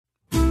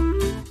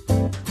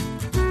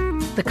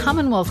The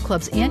Commonwealth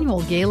Club's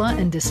annual Gala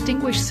and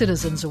Distinguished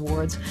Citizens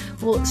Awards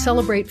will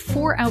celebrate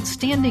 4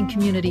 outstanding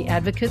community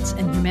advocates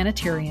and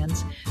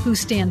humanitarians who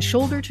stand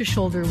shoulder to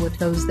shoulder with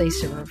those they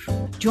serve.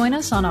 Join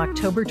us on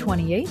October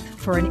 28th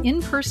for an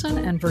in-person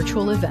and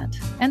virtual event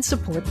and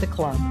support the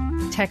club.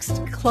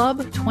 Text Club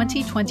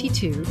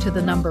 2022 to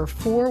the number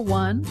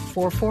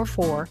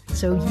 41444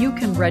 so you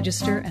can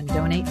register and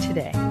donate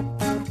today.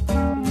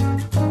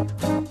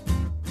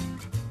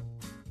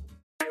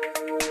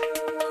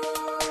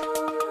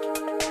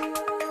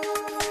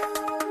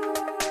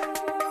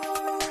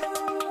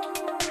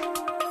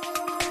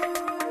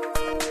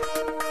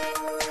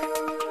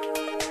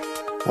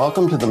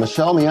 Welcome to the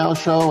Michelle Meow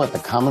Show at the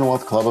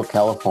Commonwealth Club of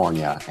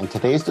California, and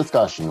today's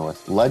discussion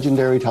with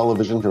legendary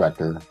television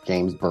director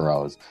James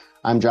Burrows.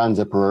 I'm John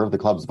Zipperer, the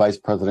club's Vice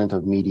President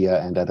of Media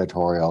and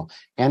Editorial,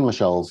 and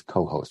Michelle's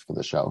co-host for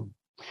the show.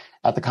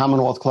 At the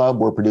Commonwealth Club,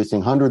 we're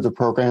producing hundreds of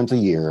programs a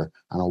year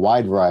on a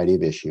wide variety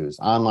of issues,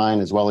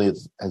 online as well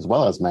as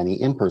many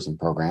in-person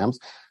programs.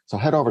 So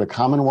head over to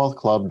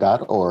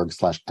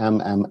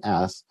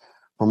commonwealthclub.org/MMS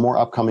for more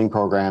upcoming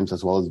programs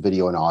as well as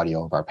video and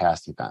audio of our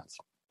past events.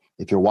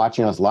 If you're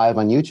watching us live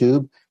on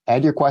YouTube,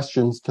 add your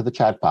questions to the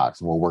chat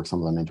box and we'll work some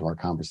of them into our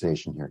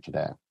conversation here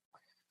today.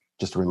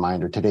 Just a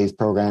reminder, today's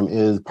program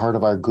is part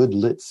of our Good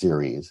Lit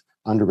series,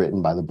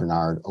 underwritten by the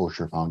Bernard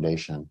Osher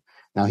Foundation.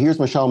 Now here's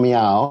Michelle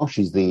Meow.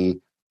 She's the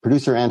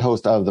producer and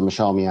host of the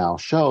Michelle Meow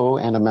Show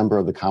and a member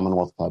of the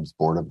Commonwealth Club's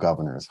Board of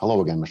Governors.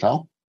 Hello again,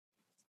 Michelle.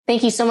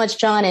 Thank you so much,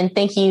 John, and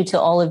thank you to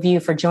all of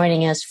you for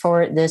joining us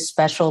for this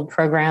special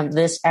program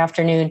this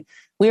afternoon.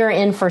 We are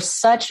in for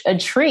such a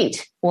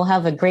treat. We'll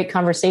have a great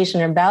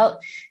conversation about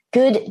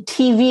good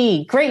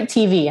TV, great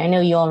TV. I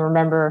know you all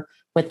remember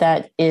what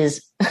that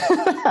is.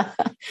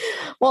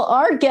 Well,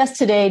 our guest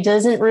today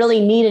doesn't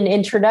really need an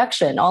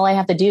introduction. All I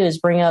have to do is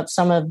bring up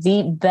some of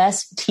the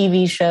best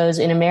TV shows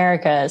in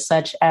America,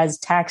 such as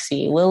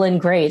Taxi, Will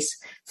and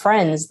Grace,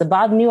 Friends, The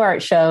Bob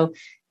Newhart Show,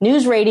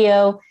 News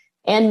Radio,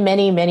 and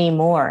many, many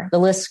more. The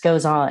list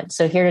goes on.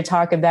 So here to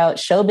talk about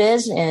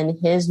showbiz and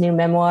his new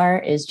memoir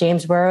is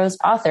James Burrows,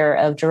 author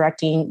of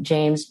Directing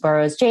James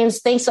Burrows. James,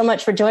 thanks so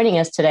much for joining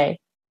us today.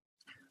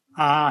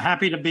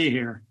 Happy to be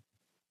here.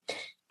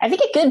 I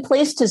think a good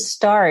place to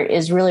start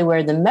is really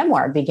where the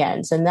memoir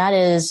begins, and that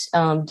is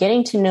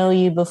getting to know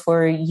you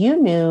before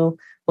you knew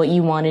what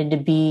you wanted to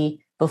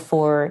be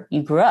before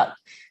you grew up.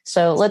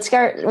 So let's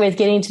start with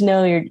getting to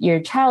know your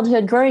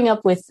childhood, growing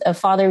up with a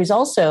father who's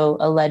also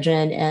a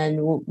legend.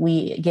 And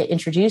we get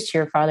introduced to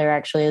your father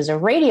actually as a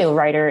radio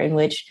writer, in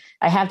which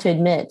I have to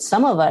admit,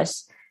 some of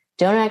us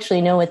don't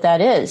actually know what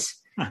that is.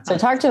 So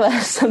talk to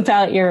us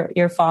about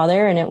your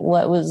father and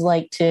what it was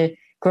like to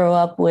grow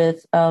up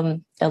with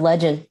a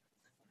legend.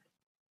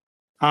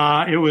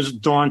 It was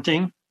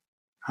daunting.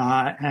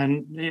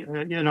 And,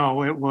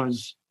 it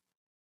was,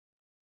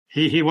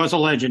 he was a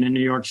legend in New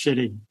York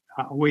City.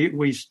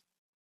 We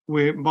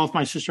both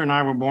my sister and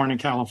I were born in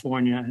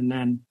California, and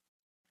then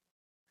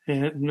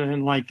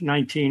in like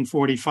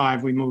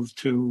 1945 we moved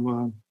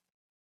to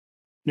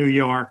New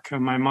York.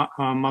 My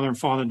mother and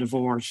father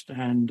divorced,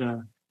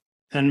 and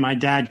then my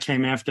dad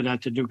came after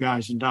that to do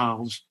Guys and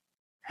Dolls,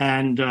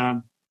 and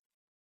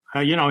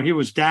he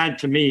was dad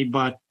to me,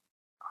 but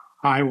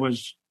I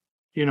was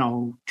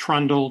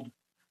trundled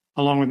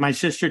along with my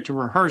sister to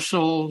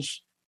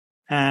rehearsals,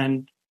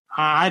 and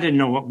I didn't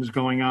know what was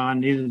going on.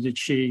 Neither did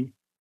she.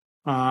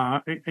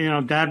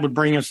 Dad would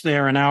bring us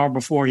there an hour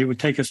before. He would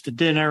take us to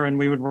dinner, and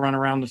we would run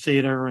around the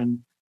theater and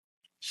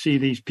see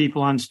these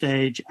people on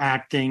stage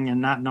acting and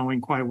not knowing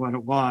quite what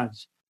it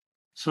was.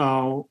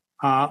 So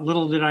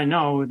little did I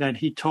know that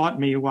he taught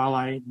me while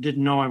I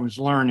didn't know I was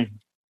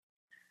learning.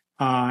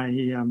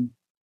 He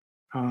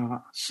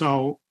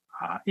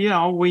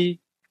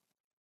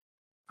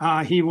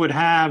would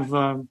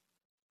have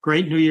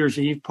great New Year's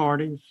Eve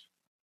parties,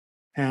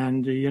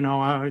 and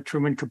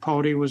Truman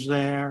Capote was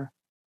there,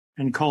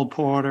 and Cole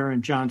Porter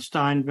and John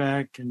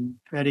Steinbeck and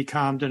Eddie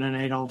Comden and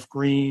Adolph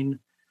Green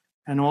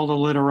and all the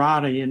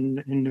literati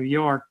in New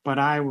York. But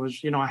I was,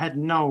 I had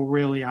no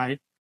really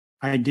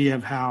idea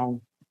of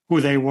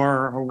who they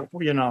were or,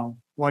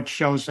 what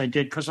shows they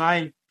did. Because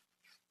I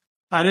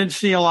didn't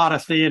see a lot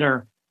of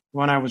theater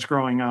when I was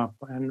growing up,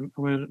 and it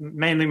was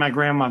mainly my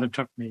grandmother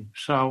took me.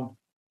 So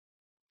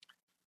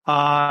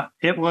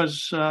he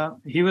was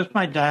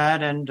my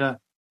dad. And,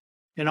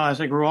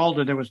 as I grew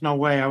older, there was no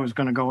way I was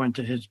going to go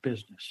into his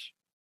business.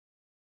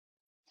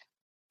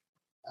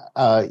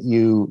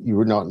 You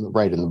were not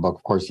right in the book.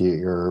 Of course,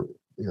 your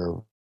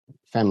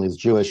family is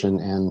Jewish,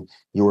 and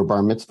you were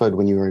bar mitzvahed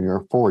when you were in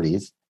your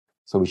 40s.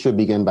 So we should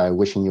begin by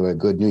wishing you a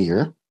good New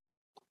Year.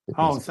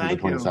 Oh,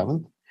 thank you.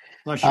 27th.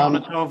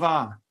 Lashana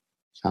Tova.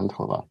 Shana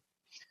Tova.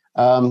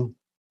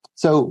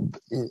 So,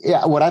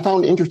 what I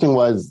found interesting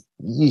was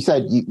you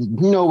said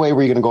no way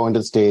were you going to go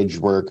into stage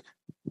work.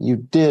 You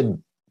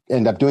did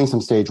end up doing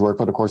some stage work,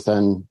 but of course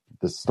then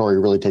the story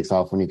really takes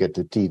off when you get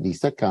to TV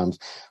sitcoms.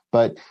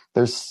 But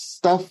there's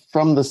stuff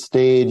from the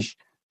stage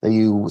that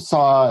you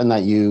saw and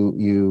that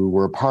you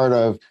were a part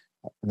of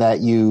that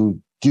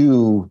you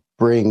do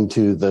bring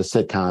to the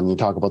sitcom. You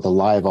talk about the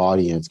live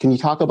audience. Can you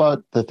talk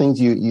about the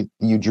things you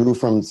drew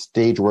from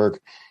stage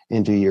work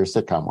into your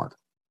sitcom work?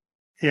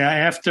 Yeah,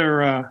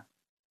 after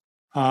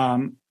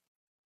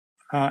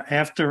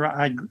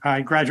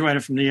I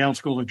graduated from the Yale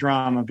School of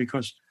Drama,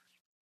 because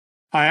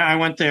I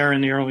went there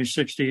in the early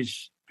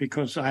 60s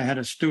because I had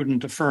a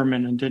student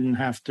deferment and didn't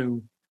have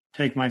to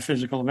take my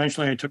physical.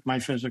 Eventually, I took my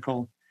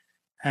physical,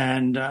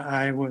 and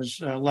I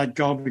was let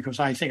go because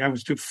I think I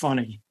was too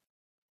funny.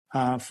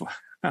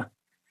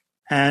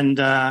 And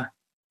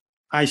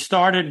I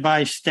started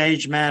by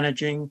stage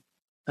managing,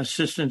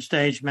 assistant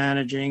stage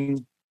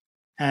managing,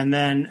 and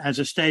then as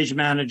a stage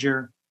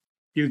manager,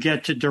 you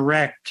get to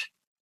direct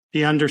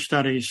the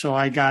understudies. So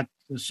I got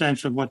the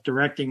sense of what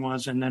directing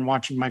was, and then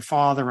watching my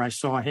father, I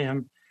saw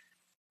him.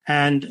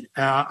 And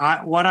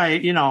what I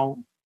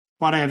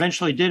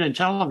eventually did in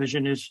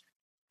television is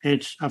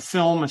it's a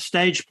film, a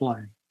stage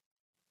play.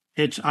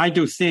 I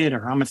do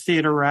theater. I'm a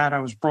theater rat. I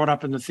was brought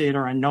up in the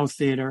theater. I know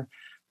theater.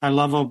 I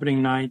love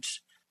opening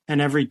nights. And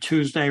every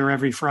Tuesday or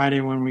every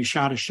Friday when we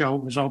shot a show,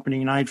 it was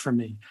opening night for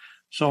me.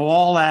 So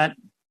all that,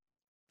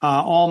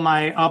 all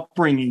my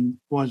upbringing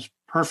was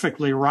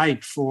perfectly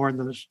right for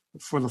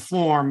the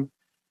form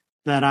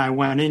that I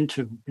went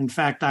into. In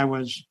fact, I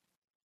was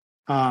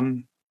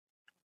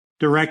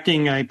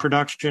directing a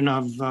production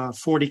of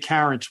 40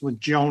 Carats with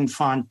Joan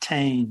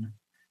Fontaine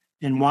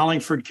in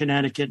Wallingford,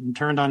 Connecticut, and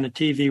turned on the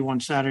TV one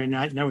Saturday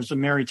night, and there was the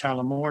Mary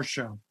Tyler Moore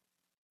Show.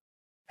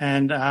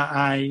 And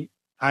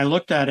I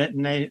looked at it,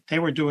 and they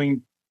were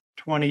doing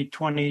 20,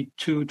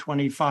 22,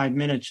 25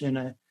 minutes in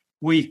a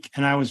week,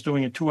 and I was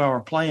doing a 2-hour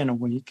play in a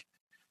week.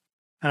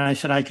 And I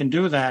said, I can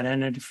do that.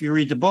 And if you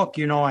read the book,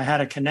 you know I had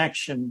a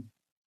connection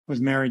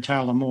with Mary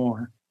Tyler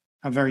Moore,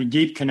 a very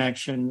deep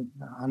connection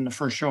on the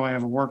first show I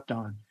ever worked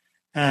on.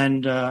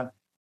 And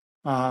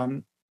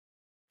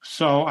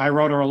so I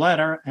wrote her a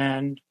letter,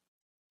 and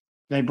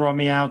they brought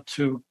me out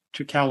to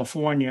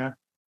California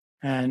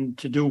and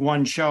to do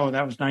one show.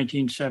 That was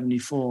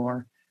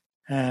 1974.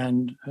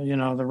 And,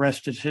 the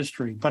rest is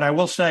history. But I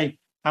will say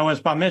I was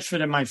bar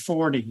mitzvahed in my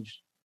 40s.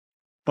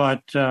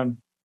 But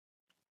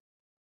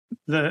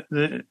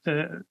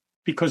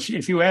because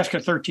if you ask a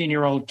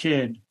 13-year-old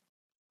kid,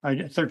 a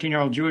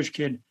 13-year-old Jewish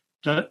kid,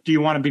 do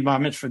you want to be bar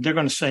mitzvahed? They're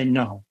going to say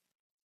no.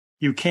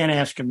 You can't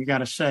ask them. You got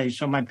to say.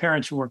 So my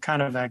parents, who were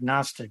kind of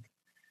agnostic,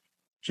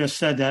 just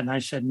said that. And I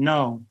said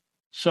no.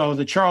 So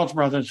the Charles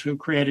brothers, who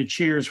created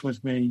Cheers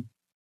with me,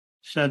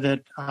 said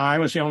that I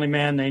was the only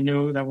man they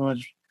knew that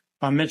was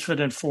bar mitzvahed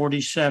at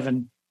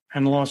 47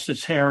 and lost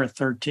his hair at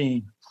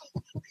 13.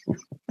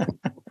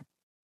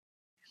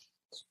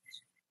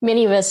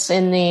 Many of us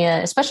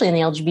especially in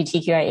the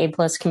LGBTQIA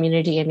plus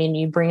community, I mean,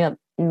 you bring up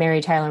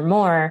Mary Tyler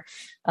Moore.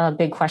 A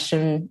big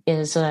question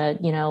is,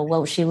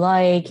 what was she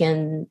like?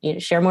 And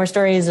share more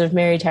stories of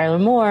Mary Tyler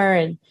Moore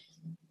and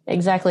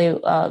exactly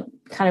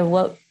kind of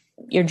what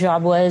your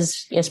job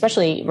was,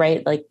 especially,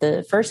 right, like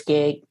the first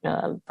gig,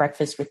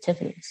 Breakfast with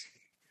Tiffany's.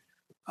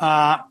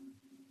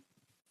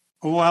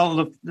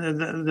 Well,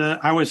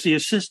 I was the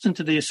assistant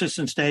to the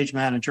assistant stage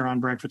manager on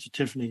Breakfast at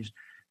Tiffany's,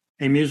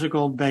 a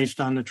musical based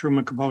on the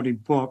Truman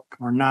Capote book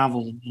or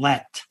novel,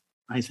 Let,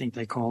 I think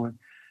they call it,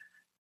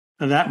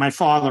 that my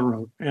father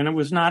wrote. And it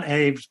was not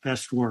Abe's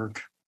best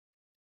work.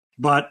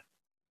 But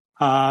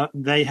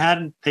they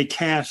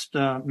cast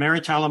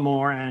Mary Tyler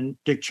Moore and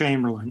Dick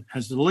Chamberlain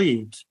as the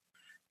leads.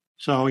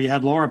 So you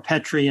had Laura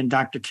Petrie and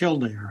Dr.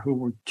 Kildare, who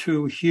were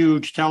two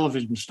huge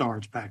television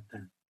stars back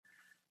then,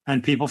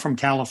 and people from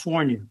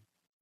California.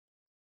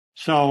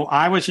 So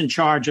I was in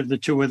charge of the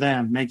two of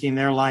them, making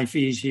their life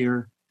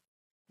easier,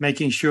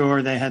 making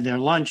sure they had their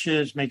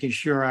lunches, making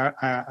sure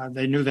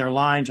they knew their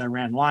lines. I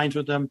ran lines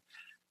with them,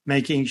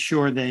 making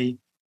sure they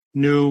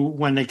knew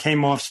when they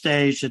came off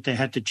stage that they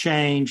had to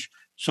change.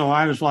 So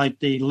I was like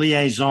the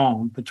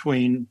liaison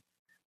between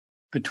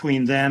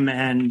them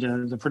and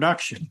the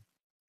production.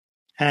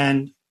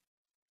 And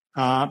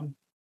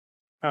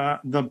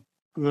the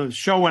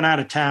show went out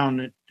of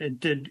town. It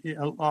did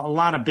a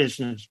lot of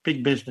business,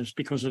 big business,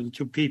 because of the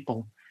two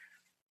people.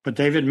 But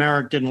David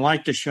Merrick didn't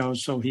like the show,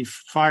 so he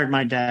fired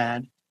my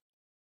dad.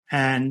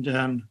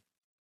 And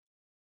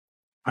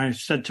I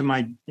said to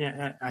my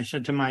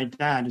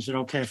dad, "Is it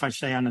okay if I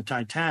stay on the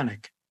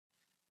Titanic?"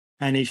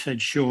 And he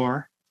said,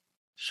 "Sure."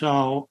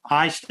 So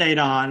I stayed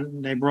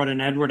on. They brought in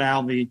Edward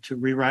Albee to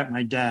rewrite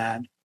my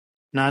dad,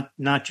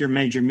 not your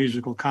major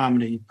musical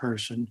comedy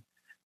person,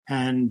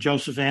 and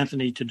Joseph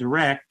Anthony to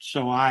direct.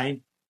 So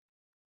I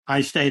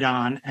stayed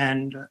on,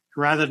 and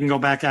rather than go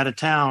back out of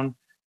town,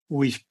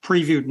 we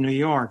previewed New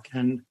York,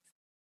 and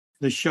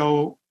the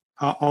show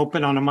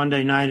opened on a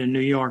Monday night in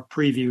New York,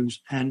 previews,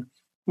 and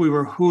we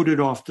were hooted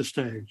off the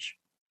stage.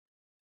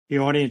 The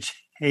audience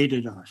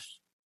hated us.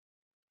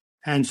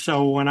 And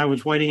so when I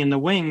was waiting in the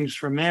wings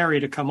for Mary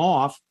to come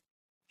off,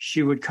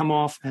 she would come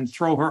off and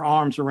throw her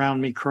arms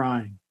around me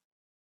crying.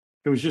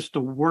 It was just the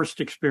worst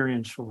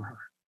experience for her.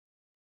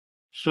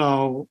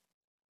 So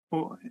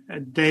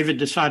David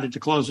decided to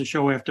close the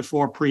show after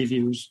 4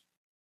 previews,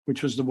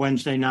 which was the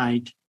Wednesday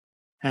night.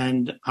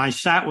 And I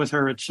sat with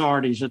her at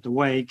Sardi's at the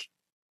wake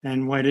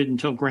and waited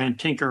until Grant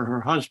Tinker,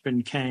 her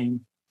husband,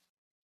 came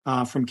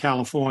from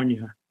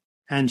California.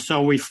 And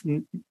so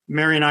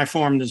Mary and I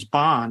formed this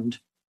bond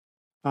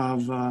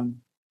of,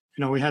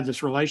 we had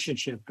this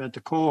relationship at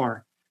the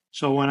core.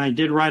 So when I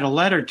did write a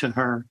letter to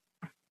her,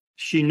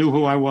 she knew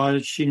who I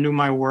was. She knew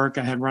my work.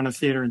 I had run a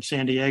theater in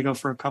San Diego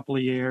for a couple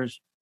of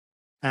years.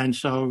 And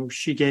so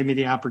she gave me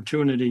the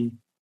opportunity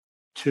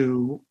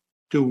to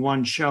do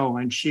one show,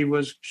 and she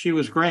was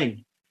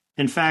great.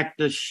 In fact,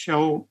 the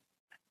show,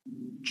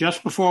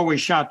 just before we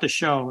shot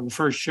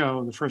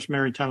the first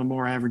Mary Tyler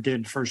Moore I ever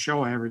did, first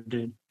show I ever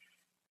did,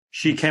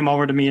 she came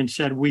over to me and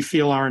said, "We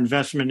feel our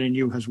investment in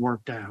you has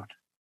worked out."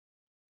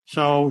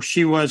 So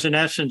she was, in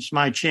essence,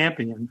 my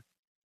champion.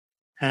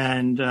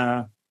 And,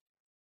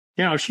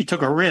 she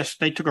took a risk.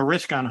 They took a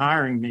risk on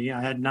hiring me.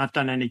 I had not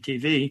done any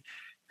TV,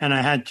 and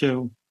I had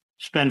to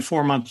spend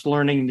 4 months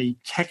learning the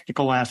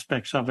technical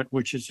aspects of it,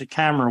 which is the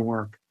camera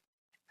work,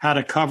 how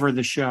to cover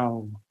the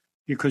show,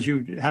 because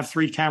you have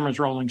 3 cameras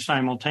rolling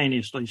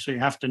simultaneously. So you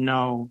have to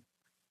know,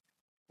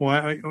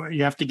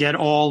 you have to get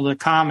all the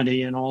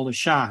comedy and all the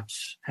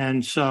shots.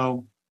 And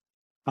so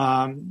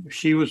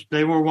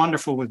they were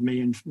wonderful with me.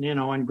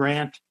 And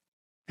Grant,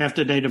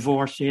 after they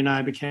divorced, he and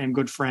I became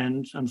good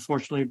friends.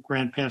 Unfortunately,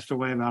 Grant passed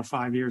away about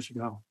 5 years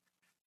ago.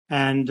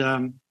 And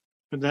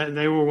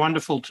they were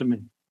wonderful to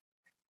me.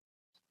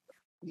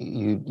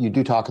 You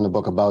do talk in the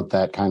book about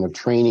that kind of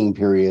training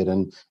period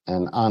and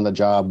on the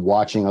job,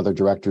 watching other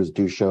directors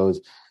do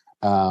shows,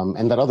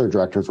 and that other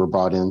directors were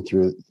brought in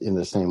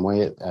the same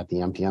way at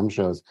the MTM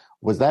shows.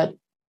 Was that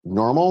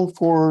normal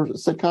for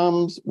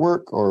sitcoms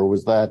work, or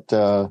was that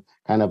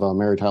kind of a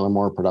Mary Tyler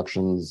Moore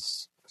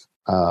Productions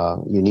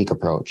unique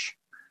approach?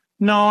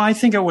 No, I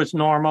think it was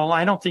normal.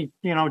 I don't think,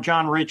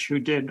 John Rich, who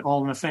did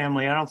All in the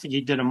Family, I don't think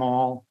he did them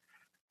all.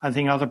 I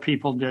think other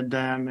people did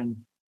them.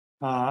 And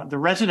the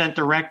resident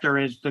director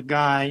is the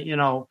guy,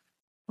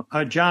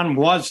 John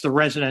was the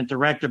resident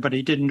director, but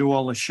he didn't do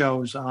all the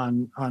shows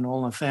on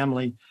All in the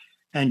Family.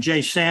 And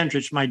Jay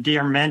Sandrich, my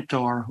dear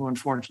mentor, who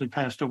unfortunately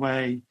passed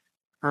away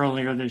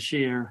earlier this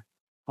year,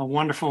 a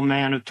wonderful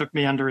man who took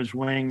me under his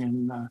wing.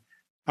 And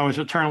I was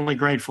eternally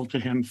grateful to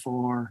him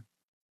for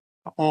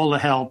all the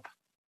help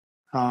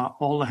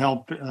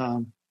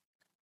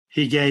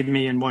he gave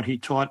me and what he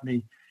taught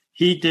me.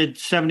 He did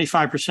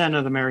 75%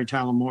 of the Mary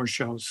Tyler Moore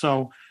shows.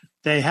 So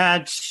they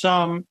had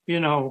some,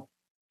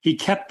 he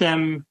kept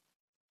them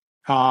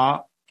they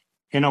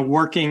had a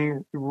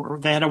working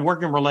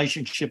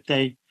relationship.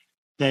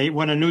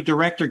 When a new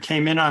director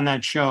came in on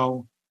that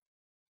show,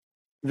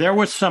 there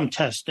was some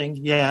testing.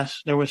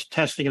 Yes, there was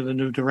testing of the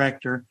new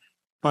director.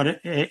 But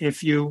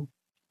if you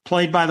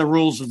played by the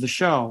rules of the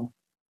show,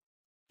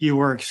 you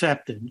were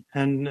accepted.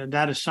 And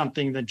that is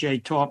something that Jay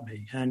taught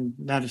me. And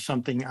that is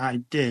something I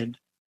did.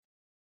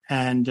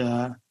 And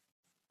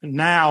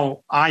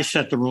now I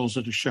set the rules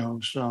of the show.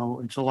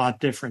 So it's a lot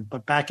different.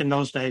 But back in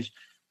those days,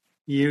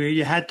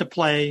 you had to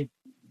play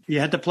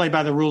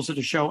by the rules of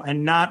the show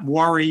and not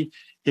worry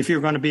if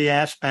you're going to be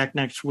asked back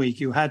next week.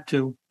 You had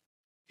to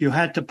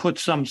put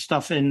some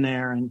stuff in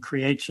there and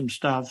create some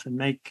stuff and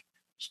make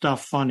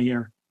stuff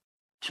funnier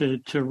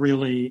to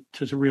really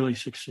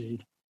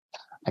succeed.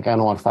 I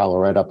kind of want to follow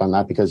right up on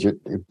that, because you're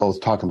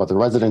both talking about the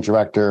resident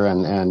director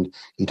and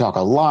you talk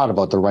a lot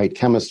about the right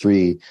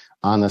chemistry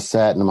on the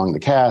set and among the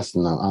cast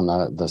and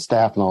on the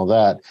staff and all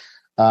that.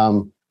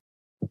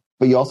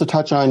 But you also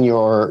touch on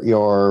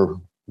your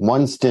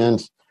one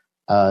stint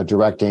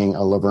directing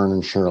a Laverne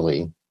and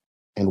Shirley,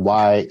 and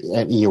why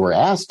you were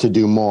asked to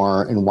do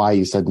more and why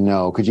you said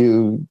no. Could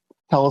you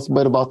tell us a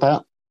bit about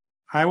that?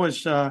 I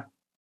was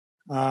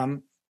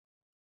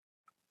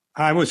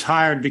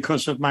hired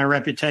because of my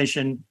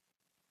reputation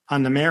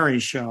on the Mary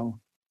show.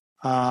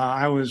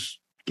 I was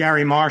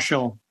Gary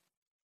Marshall,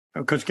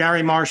 because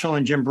Gary Marshall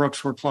and Jim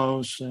Brooks were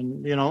close,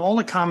 and all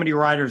the comedy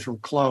writers were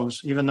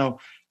close, even though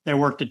they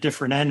worked at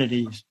different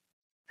entities.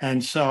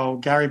 And so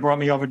Gary brought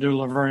me over to do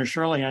Laverne and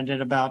Shirley. I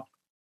did about,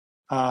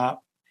 I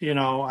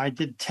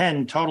did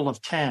 10, total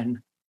of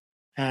 10,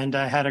 and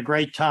I had a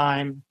great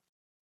time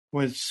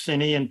with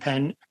Cindy and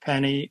Penny,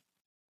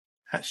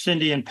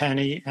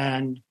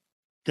 and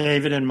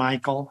David and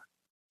Michael,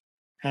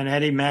 and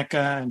Eddie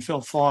Mecca and Phil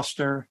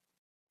Foster,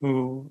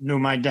 who knew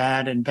my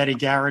dad, and Betty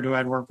Garrett, who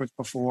I'd worked with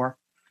before.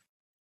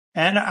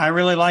 And I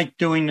really liked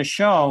doing the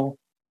show,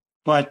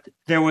 but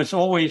there was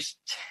always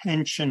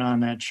tension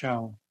on that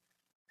show.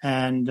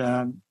 And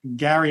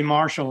Gary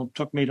Marshall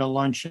took me to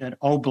lunch at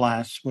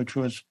Oblast, which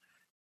was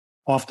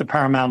off the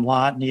Paramount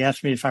lot, and he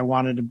asked me if I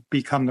wanted to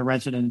become the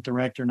resident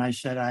director, and I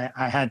said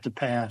I had to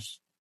pass.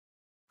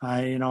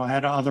 I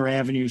had other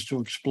avenues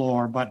to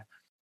explore, but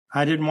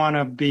I didn't want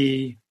to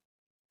be.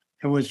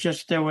 There was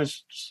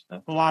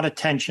a lot of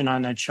tension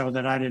on that show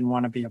that I didn't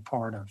want to be a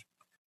part of.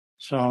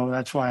 So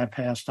that's why I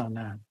passed on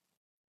that.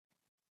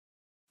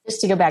 Just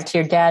to go back to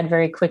your dad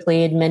very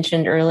quickly, you'd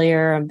mentioned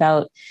earlier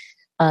about,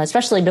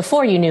 especially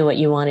before you knew what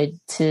you wanted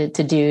to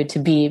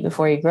be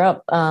before you grew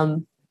up,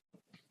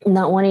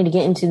 not wanting to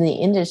get into the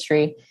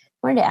industry.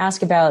 wanted to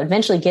ask about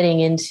eventually getting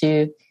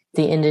into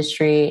the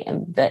industry,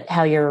 but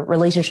how your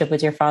relationship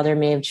with your father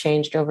may have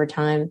changed over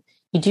time.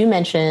 You do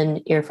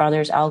mention your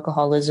father's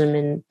alcoholism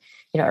and,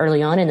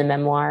 early on in the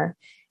memoir.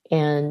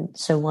 And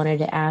so wanted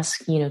to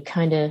ask,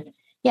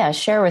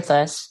 share with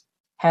us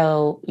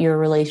how your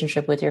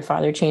relationship with your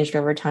father changed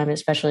over time,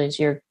 especially as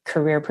your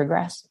career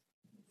progressed.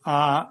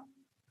 My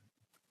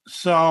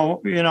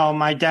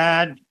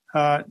dad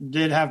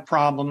did have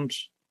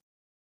problems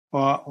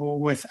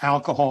with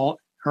alcohol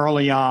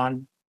early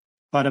on,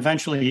 but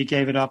eventually he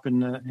gave it up in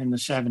the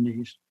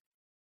 70s,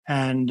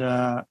 and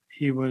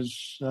he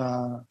was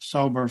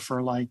sober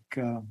for like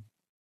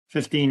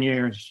 15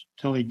 years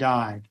till he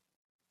died.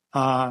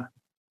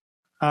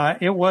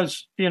 It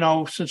was,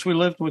 since we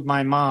lived with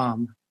my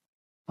mom,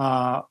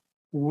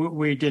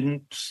 we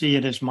didn't see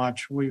it as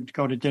much. We'd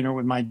go to dinner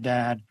with my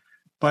dad,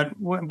 but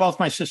both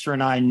my sister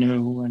and I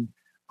knew, and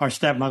our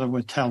stepmother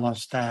would tell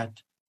us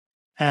that.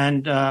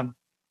 And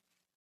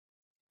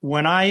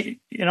when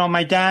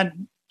my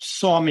dad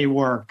saw me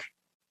work,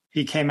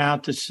 he came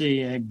out to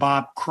see a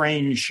Bob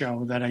Crane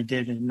show that I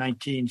did in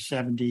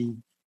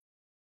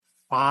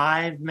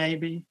 1975,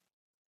 maybe.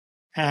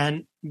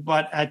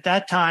 But at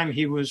that time,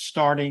 he was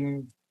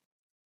starting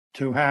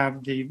to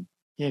have the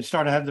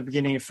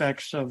beginning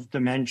effects of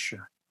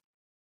dementia.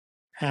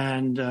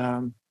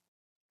 And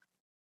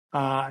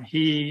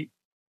he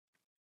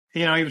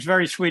was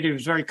very sweet. He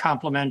was very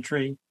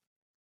complimentary.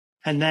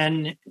 And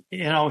then,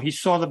 he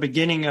saw the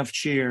beginning of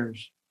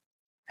Cheers.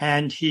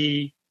 And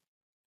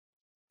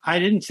I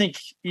didn't think,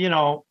 he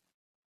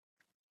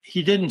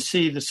didn't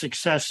see the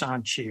success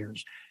on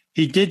Cheers.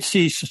 He did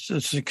see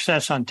the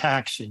success on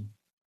Taxi.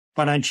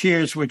 But on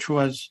Cheers, which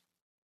was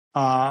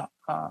my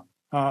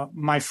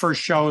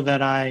first show that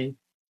I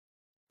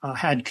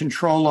had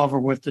control over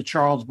with the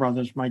Charles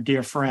brothers, my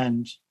dear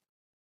friends,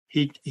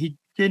 he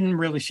didn't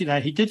really see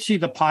that. He did see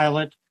the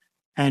pilot,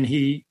 and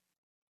he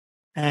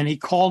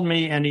called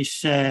me and he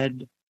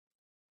said,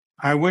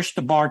 "I wish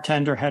the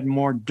bartender had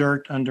more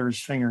dirt under his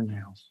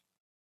fingernails."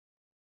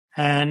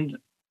 And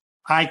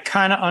I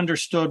kind of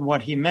understood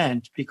what he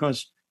meant,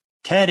 because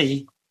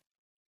Teddy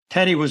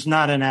was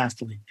not an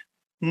athlete,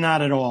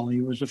 not at all. He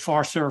was a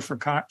farceur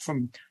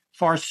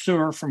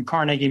from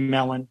Carnegie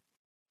Mellon.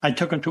 I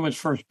took him to his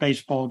first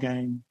baseball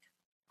game.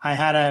 I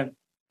had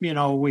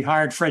we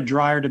hired Fred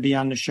Dreyer to be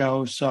on the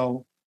show,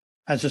 so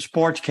as a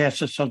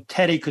sportscaster, so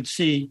Teddy could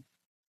see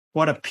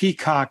what a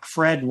peacock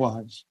Fred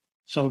was.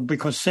 So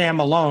because Sam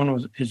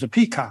Malone is a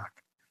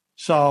peacock,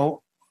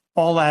 so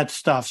all that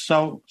stuff.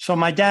 So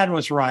my dad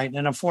was right,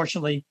 and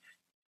unfortunately,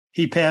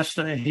 he passed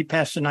in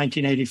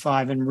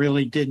 1985, and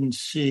really didn't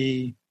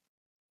see,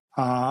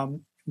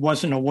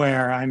 wasn't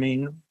aware. I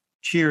mean,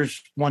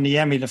 Cheers won the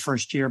Emmy the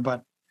first year,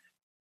 but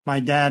my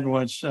dad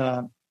was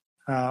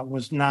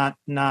not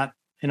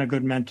in a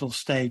good mental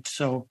state,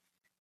 so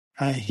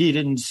he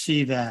didn't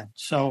see that.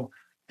 So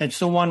it's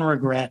the one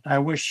regret. I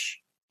wish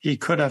he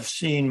could have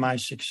seen my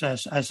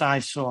success as I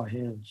saw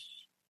his.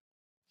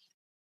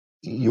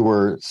 You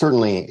were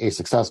certainly a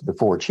success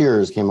before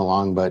Cheers came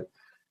along, but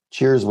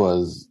Cheers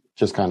was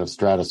just kind of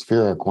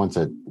stratospheric once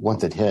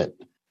it hit.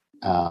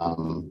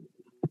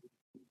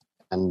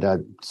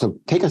 So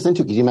take us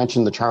into, because you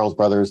mentioned the Charles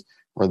brothers,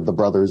 or the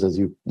brothers as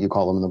you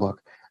call them in the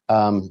book.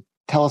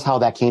 Tell us how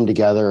that came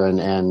together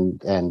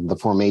and the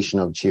formation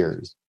of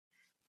Cheers.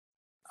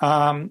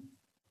 The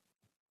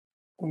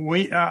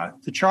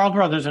Charles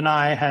brothers and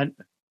I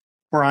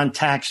were on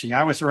Taxi.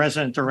 I was the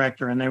resident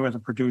director and they were the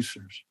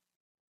producers.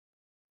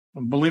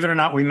 Believe it or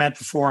not, we met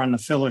before on the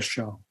Phyllis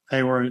show.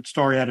 They were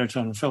story editors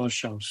on the Phyllis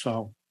show.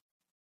 So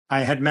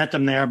I had met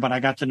them there, but I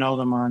got to know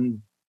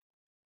them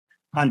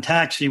on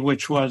Taxi,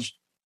 which was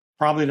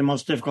probably the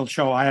most difficult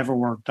show I ever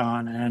worked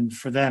on. And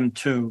for them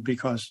too,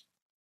 because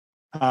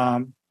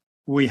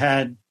we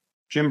had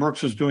Jim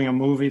Brooks was doing a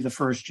movie the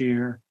first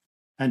year.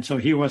 And so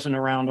he wasn't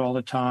around all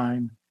the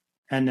time.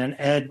 And then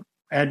Ed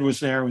was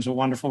there, was a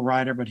wonderful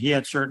writer, but he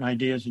had certain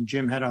ideas and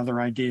Jim had other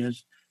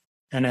ideas.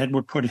 And Ed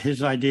would put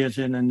his ideas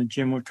in and then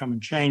Jim would come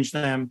and change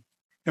them.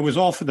 It was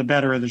all for the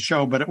better of the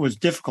show, but it was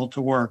difficult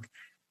to work.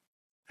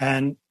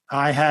 And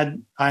I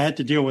had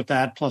to deal with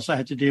that. Plus I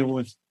had to deal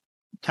with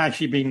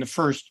Taxi being the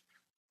first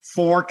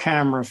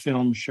 4-camera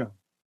film show.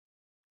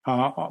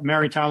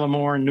 Mary Tyler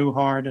Moore and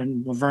Newhart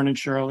and Laverne and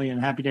Shirley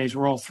and Happy Days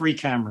were all 3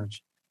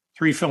 cameras,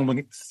 three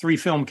film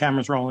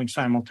cameras rolling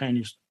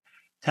simultaneously.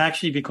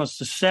 Taxi, because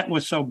the set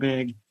was so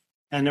big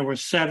and there were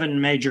 7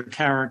 major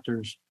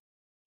characters,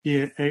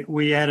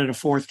 we added a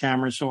 4th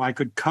camera so I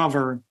could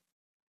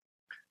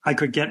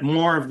get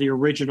more of the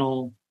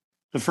original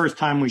the first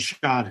time we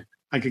shot it.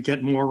 I could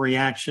get more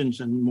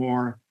reactions and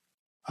more,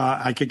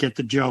 I could get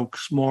the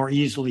jokes more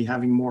easily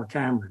having more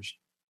cameras.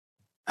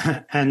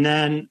 And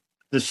then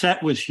the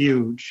set was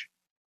huge,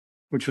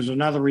 which was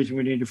another reason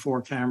we needed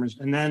 4 cameras.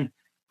 And then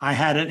I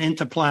had an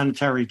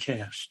interplanetary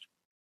cast.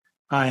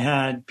 I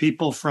had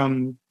people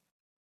from,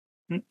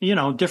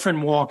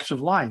 different walks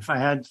of life. I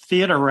had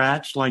theater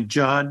rats like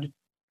Judd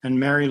and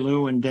Mary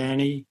Lou and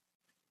Danny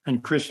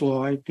and Chris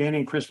Lloyd. Danny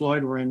and Chris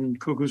Lloyd were in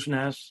Cuckoo's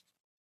Nest.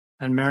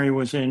 and Mary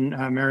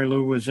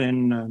Lou was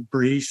in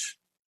Breeze.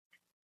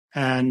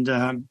 And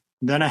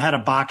then I had a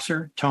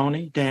boxer,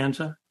 Tony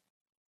Danza.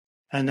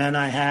 And then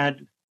I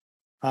had,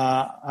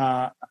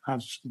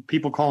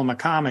 people call him a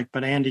comic,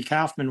 but Andy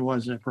Kaufman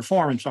was a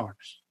performance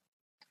artist.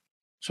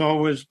 So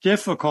it was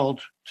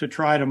difficult to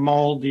try to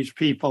mold these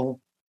people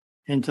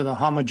into the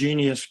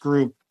homogeneous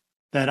group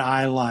that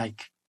I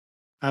like.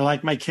 I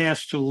like my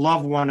cast to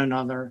love one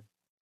another.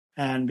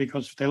 And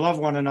because if they love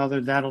one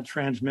another, that'll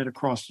transmit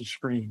across the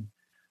screen.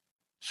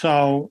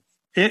 So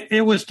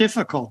it was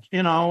difficult.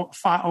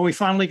 We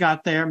finally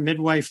got there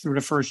midway through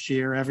the first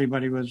year.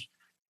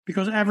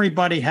 Because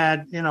everybody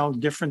had,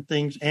 different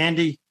things.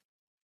 Andy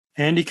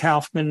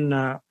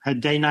Kaufman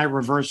had day-night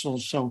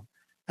reversals. So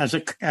as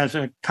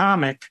a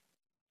comic,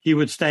 he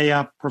would stay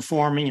up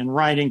performing and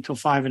writing till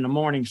 5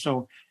 a.m.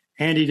 So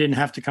Andy didn't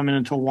have to come in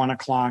until 1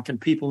 o'clock,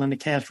 and people in the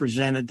cast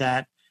resented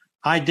that.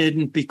 I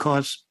didn't,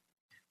 because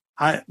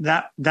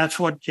that's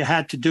what you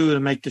had to do to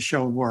make the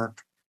show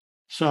work.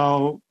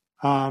 So,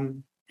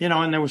 and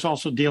there was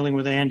also dealing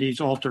with Andy's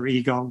alter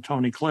ego,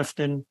 Tony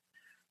Clifton.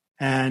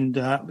 And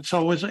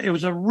so it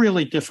was a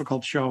really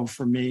difficult show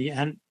for me,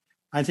 and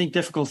I think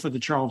difficult for the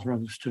Charles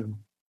brothers too.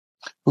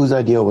 Whose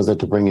idea was it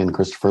to bring in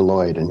Christopher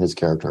Lloyd and his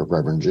character of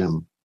Reverend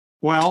Jim?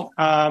 Well,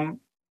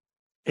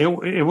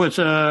 it was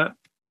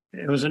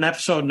an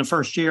episode in the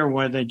first year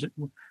where the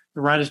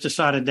writers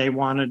decided they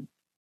wanted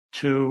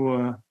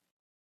to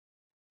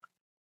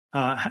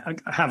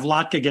have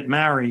Lotka get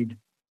married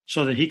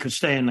so that he could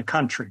stay in the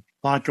country.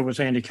 Lotka was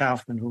Andy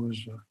Kaufman, who was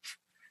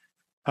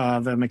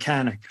the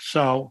mechanic.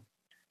 So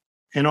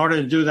in order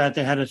to do that,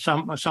 they had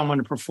someone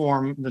to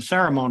perform the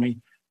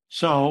ceremony.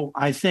 So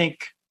I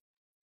think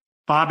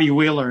Bobby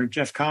Wheeler,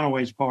 Jeff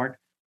Conaway's part,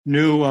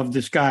 knew of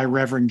this guy,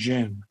 Reverend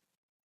Jim,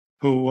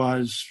 who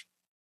was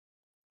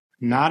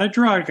not a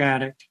drug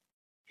addict.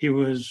 He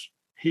was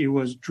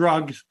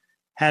drugs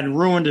had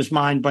ruined his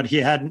mind, but he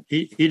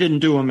didn't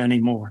do them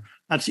anymore.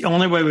 That's the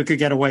only way we could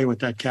get away with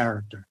that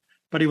character.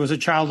 But he was a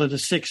child of the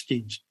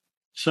 60s.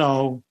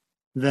 So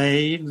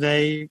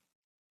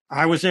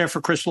I was there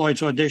for Chris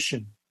Lloyd's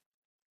audition,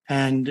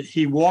 and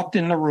he walked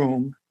in the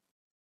room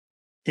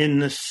in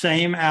the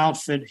same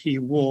outfit he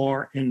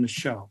wore in the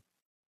show.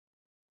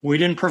 We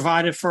didn't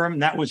provide it for him.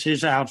 That was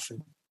his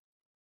outfit.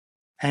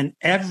 And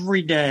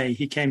every day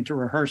he came to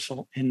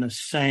rehearsal in the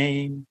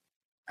same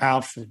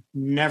outfit,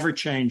 never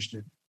changed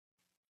it.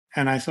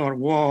 And I thought,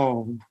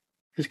 whoa,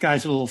 this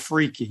guy's a little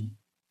freaky.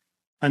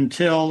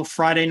 Until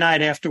Friday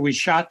night after we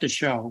shot the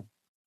show,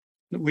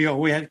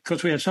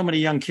 because we had so many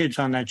young kids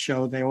on that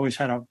show, they always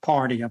had a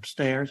party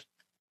upstairs.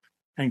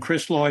 And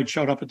Chris Lloyd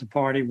showed up at the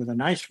party with a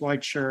nice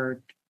white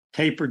shirt,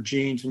 tapered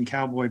jeans, and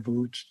cowboy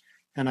boots.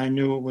 And I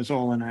knew it was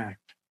all an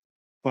act.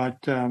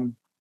 But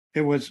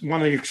it was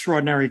one of the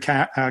extraordinary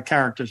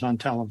characters on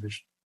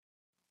television.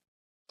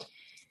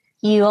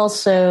 You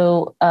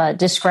also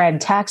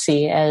described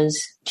Taxi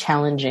as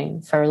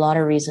challenging for a lot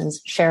of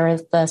reasons. Share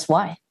with us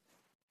why.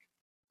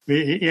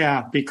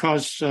 Yeah,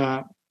 because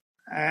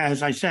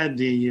as I said,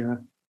 it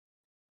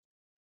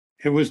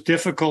was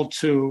difficult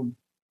to,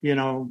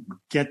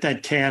 get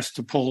that cast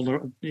to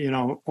pull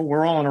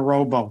we're all in a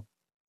rowboat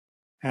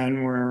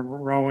and we're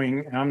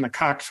rowing. I'm the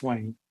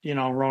coxswain,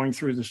 rowing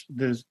through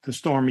the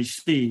stormy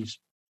seas.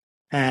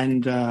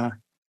 And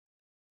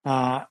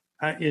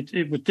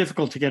it was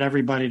difficult to get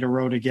everybody to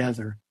row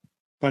together.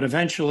 But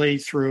eventually,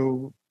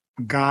 through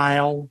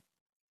guile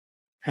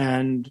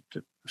and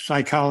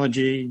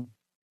psychology,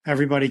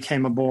 everybody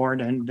came aboard.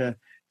 And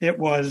it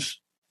was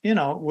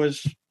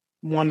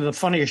one of the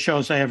funniest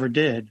shows I ever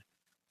did.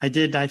 I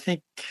did, I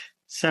think,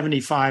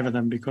 75 of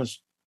them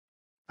because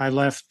I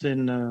left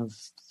in the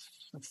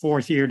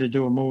fourth year to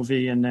do a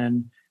movie. And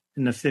then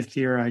in the fifth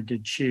year, I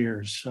did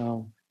Cheers.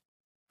 So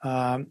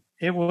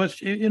it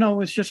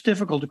was just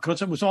difficult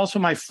because it was also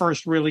my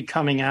first really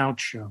coming out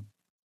show.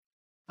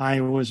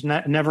 I was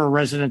never a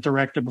resident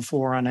director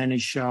before on any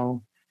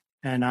show.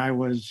 And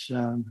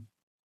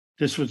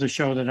this was a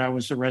show that I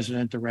was the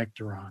resident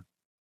director on.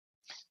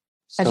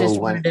 I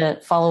just wanted to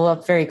follow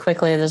up very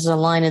quickly. There's a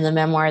line in the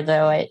memoir,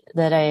 though,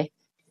 that I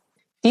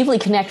deeply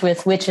connect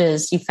with, which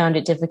is you found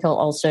it difficult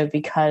also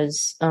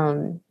because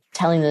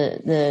telling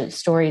the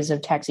stories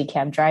of taxi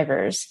cab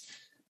drivers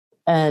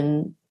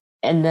and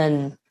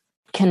then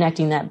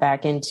connecting that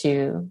back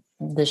into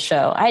the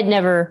show. I had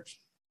never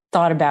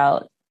thought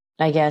about,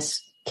 I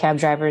guess, cab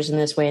drivers in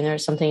this way. And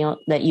there's something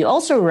that you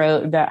also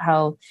wrote about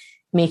how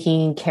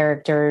making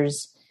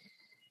characters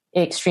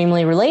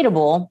extremely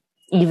relatable,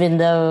 even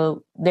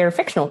though they're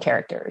fictional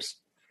characters.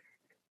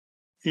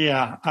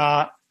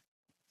 Yeah.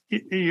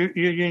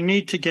 You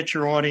need to get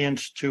your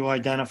audience to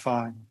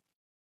identify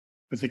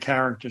with the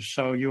characters.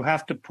 So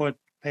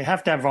they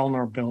have to have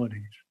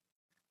vulnerabilities.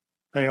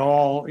 They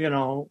all,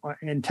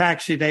 in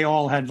Taxi, they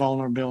all had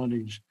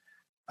vulnerabilities.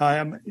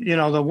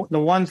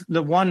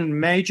 The one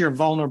major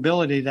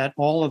vulnerability that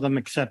all of them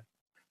except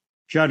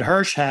Judd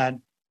Hirsch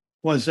had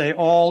was they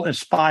all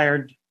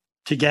aspired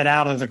to get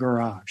out of the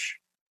garage.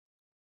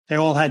 They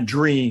all had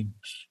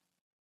dreams.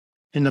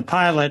 In the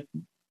pilot,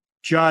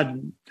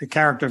 Judd, the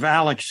character of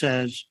Alex,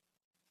 says,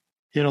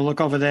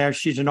 look over there.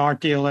 She's an art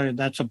dealer.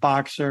 That's a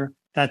boxer.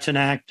 That's an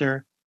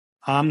actor.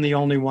 I'm the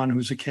only one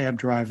who's a cab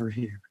driver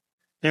here.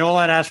 They all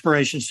had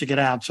aspirations to get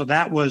out. So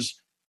that was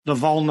the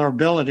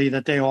vulnerability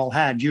that they all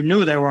had. You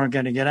knew they weren't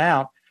going to get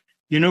out.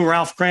 You knew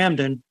Ralph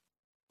Cramden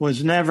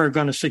was never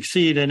going to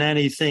succeed in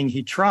anything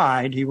he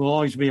tried. He will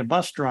always be a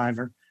bus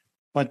driver,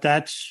 but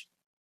that's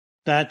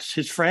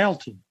his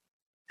frailty.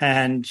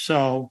 And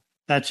so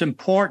that's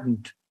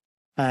important.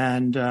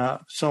 And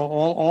so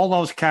all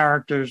those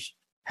characters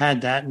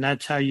had that, and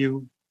that's how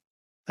you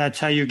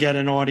get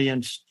an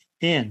audience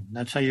in.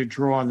 That's how you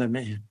draw them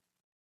in.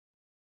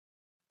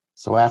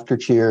 So after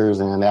Cheers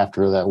and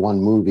after that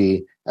one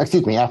movie,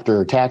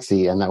 after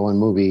Taxi and that one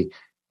movie,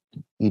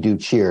 you do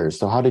Cheers.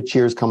 So how did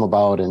Cheers come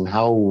about, and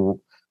how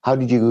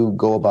did you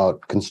go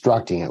about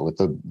constructing it with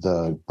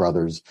the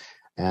brothers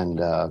and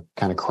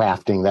kind of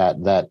crafting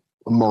that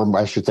more,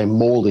 I should say,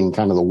 molding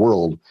kind of the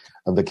world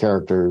of the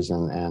characters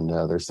and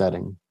their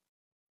setting?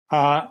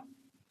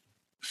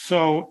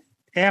 So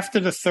after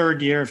the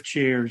third year of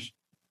Cheers,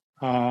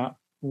 the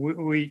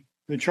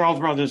Charles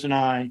brothers and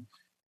I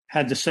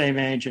had the same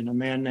agent, a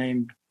man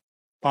named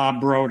Bob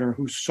Broder,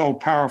 who's so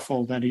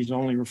powerful that he's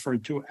only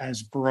referred to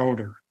as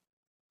Broder,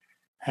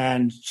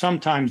 and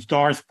sometimes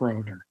Darth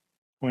Broder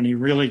when he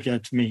really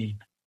gets mean.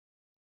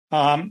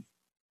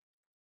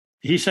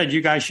 He said,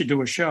 you guys should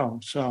do a show.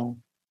 So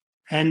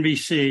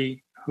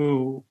NBC,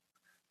 who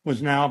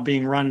was now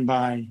being run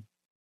by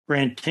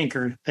Grant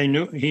Tinker, he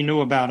knew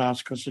about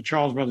us because the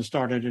Charles brothers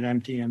started at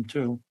MTM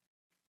too.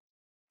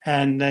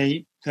 And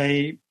they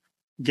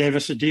gave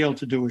us a deal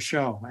to do a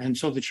show. And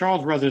so the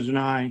Charles brothers and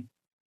I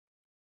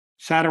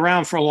sat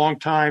around for a long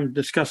time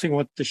discussing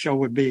what the show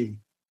would be.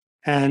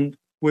 And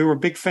we were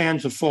big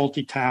fans of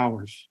Fawlty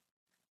Towers.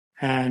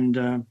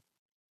 And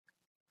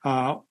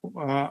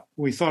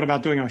we thought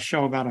about doing a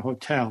show about a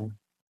hotel.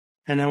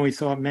 And then we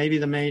thought maybe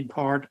the main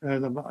part,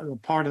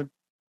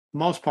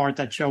 most part,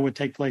 that show would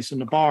take place in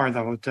the bar of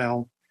the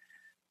hotel.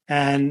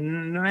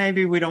 And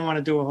maybe we don't want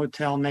to do a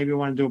hotel. Maybe we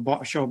want to do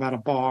a show about a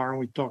bar.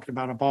 We talked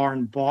about a bar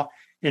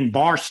in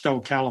Barstow,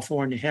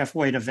 California,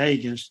 halfway to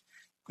Vegas,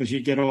 because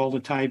you get all the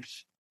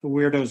types, the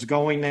weirdos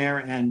going there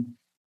and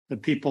the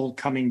people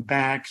coming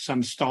back,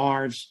 some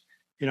stars,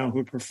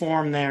 who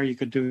perform there. You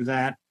could do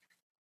that.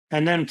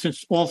 And then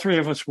since all three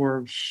of us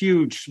were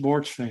huge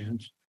sports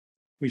fans,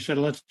 we said,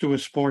 let's do a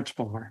sports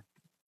bar.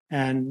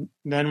 And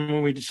then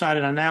when we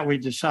decided on that, we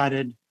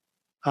decided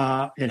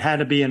it had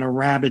to be in a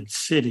rabid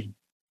city.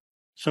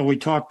 So we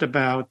talked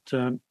about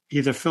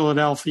either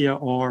Philadelphia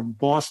or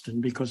Boston,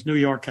 because New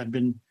York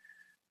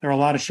there are a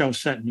lot of shows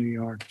set in New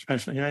York,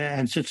 especially,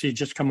 and since he'd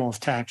just come off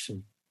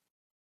Taxi.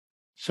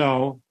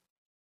 So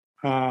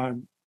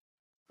Glenn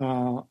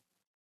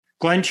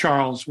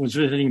Charles was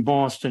visiting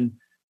Boston,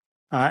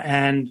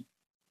 and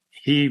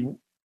he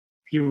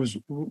was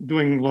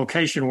doing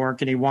location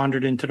work, and he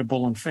wandered into the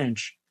Bull and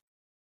Finch,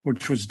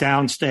 which was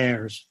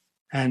downstairs.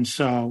 And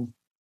so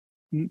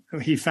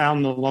he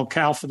found the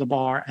locale for the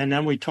bar, and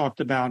then we talked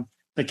about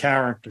the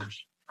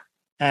characters.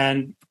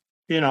 And,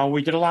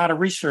 we did a lot of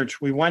research.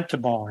 We went to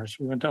bars.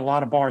 We went to a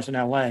lot of bars in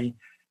L.A.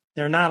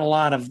 There are not a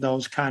lot of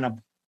those kind of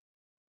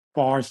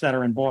bars that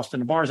are in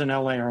Boston. The bars in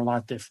L.A. are a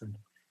lot different.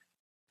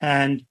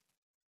 And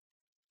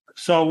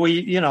so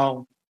we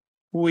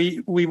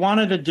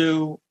wanted to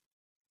do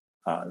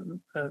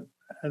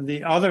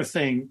the other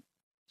thing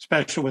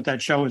special with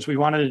that show is we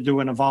wanted to do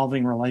an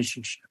evolving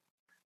relationship.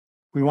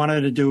 We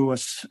wanted to do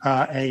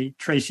a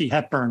Tracy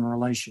Hepburn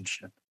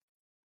relationship,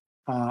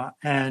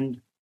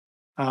 and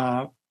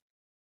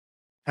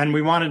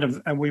we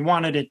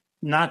wanted it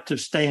not to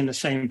stay in the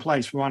same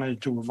place. We wanted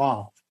it to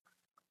evolve.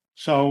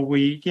 So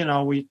we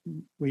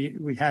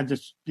had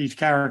these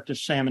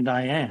characters, Sam and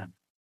Diane,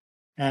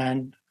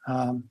 and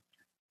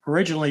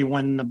originally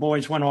when the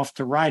boys went off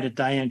to write it,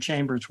 Diane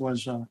Chambers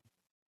was a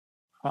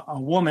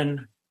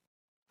woman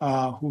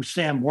who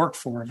Sam worked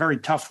for, a very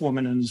tough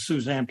woman in the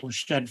Suzanne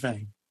Plachette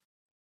vein.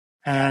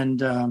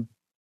 And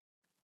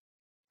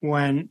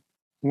when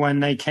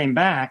I came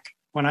back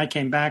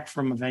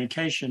from a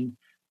vacation,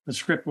 the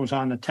script was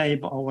on the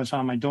table, was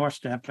on my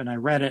doorstep, and I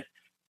read it,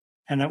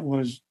 and it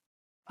was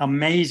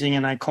amazing.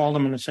 And I called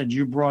them and I said,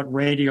 you brought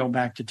radio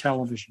back to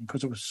television,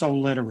 because it was so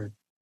literate.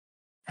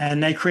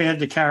 And they created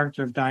the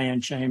character of Diane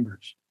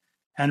Chambers.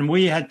 And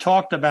we had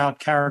talked about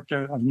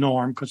character of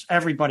Norm, because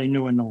everybody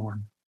knew a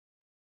Norm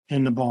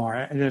in the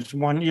bar. There's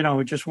one,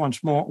 just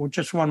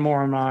one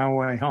more on my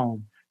way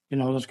home.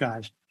 Those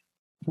guys.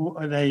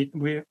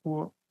 We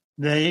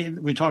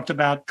talked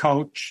about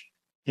Coach,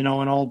 an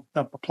old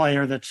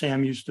player that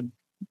Sam used to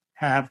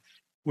have.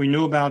 We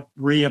knew about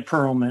Rhea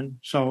Perlman,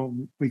 so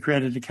we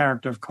created the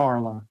character of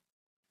Carla.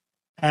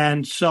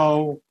 And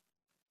so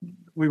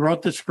we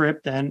wrote the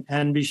script, and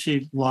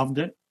NBC loved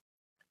it.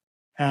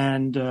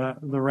 And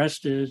the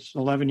rest is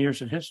 11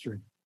 years of history.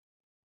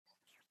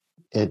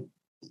 It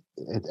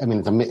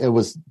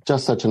was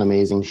just such an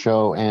amazing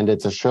show, and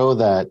it's a show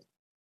that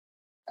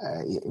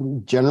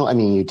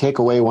you take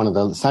away one of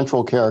the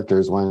central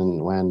characters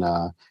when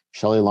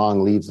Shelley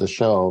Long leaves the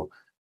show,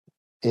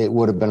 it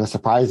would have been a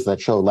surprise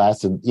that show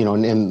lasted,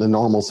 in the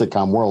normal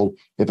sitcom world,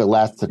 if it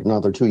lasted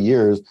another 2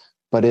 years,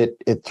 but it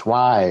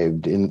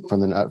thrived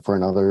for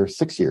another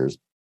 6 years.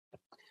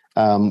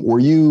 Were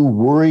you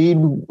worried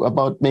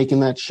about making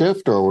that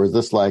shift, or was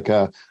this like,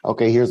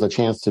 okay, here's a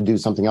chance to do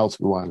something else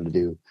we wanted to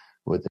do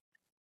with it?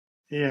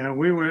 Yeah,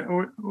 we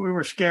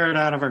were scared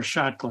out of our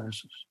shot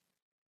glasses.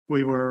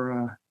 We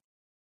were,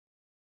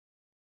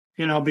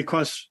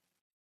 because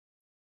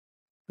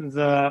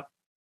Sam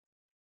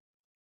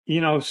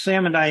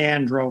and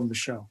Diane drove the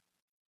show.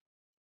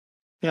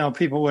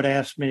 People would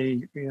ask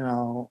me,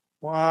 well,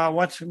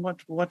 what's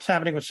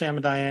happening with Sam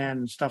and Diane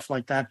and stuff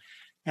like that.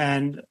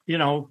 And,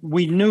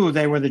 we knew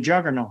they were the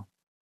juggernaut.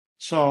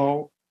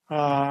 So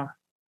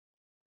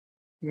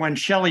when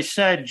Shelley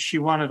said she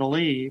wanted to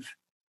leave,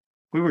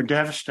 we were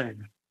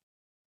devastated.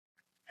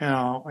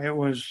 It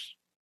was,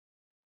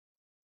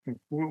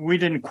 we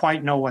didn't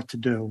quite know what to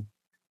do.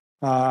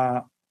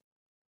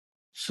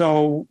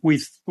 So we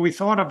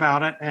thought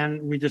about it,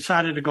 and we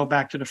decided to go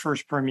back to the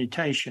first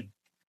permutation,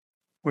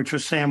 which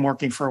was Sam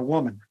working for a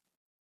woman.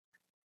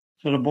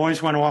 So the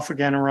boys went off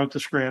again and wrote the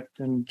script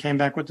and came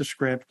back with the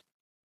script.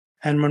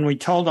 And when we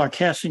told our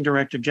casting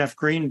director, Jeff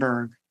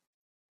Greenberg,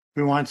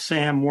 we want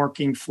Sam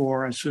working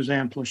for a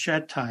Suzanne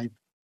Plachette type,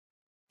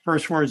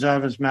 first words out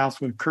of his mouth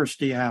were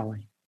Kirstie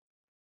Alley.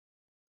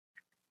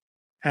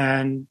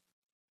 And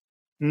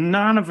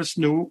none of us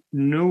knew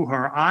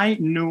her. I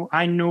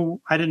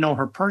didn't know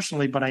her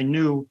personally, but I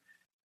knew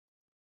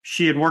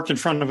she had worked in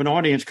front of an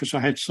audience because I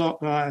had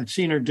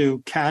seen her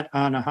do Cat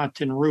on a Hot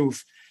Tin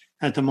Roof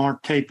at the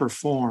Mark Taper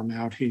Forum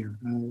out here,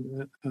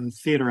 a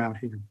theater out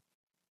here.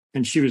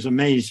 And she was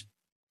amazing.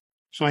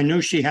 So I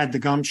knew she had the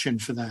gumption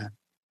for that.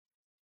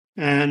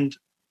 And,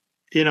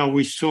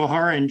 we saw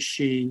her, and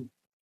she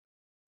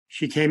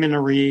came in to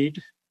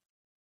read,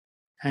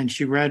 and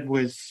she read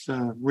with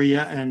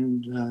Rhea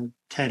and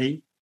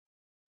Teddy.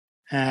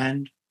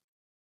 And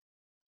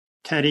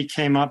Teddy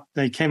came up.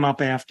 They came up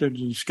after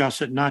to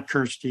discuss it. Not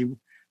Kirstie.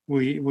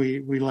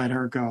 We let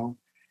her go.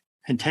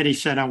 And Teddy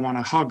said, "I want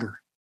to hug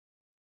her."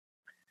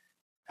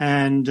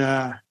 And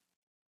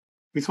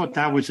we thought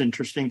that was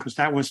interesting because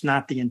that was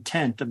not the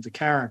intent of the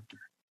character.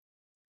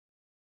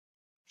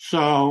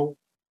 So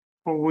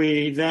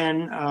we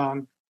then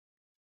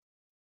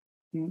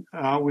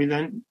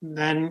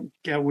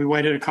we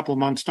waited a couple of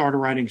months, started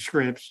writing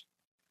scripts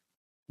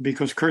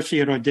because Kirstie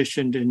had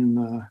auditioned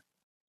in.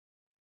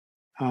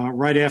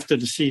 Right after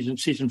the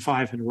season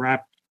 5 had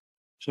wrapped.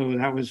 So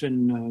that was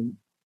in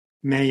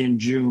May and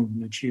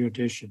June that she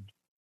auditioned.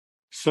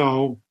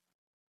 So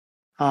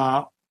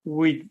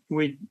we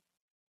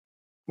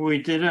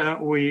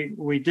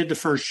did the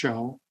first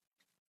show,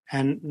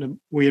 and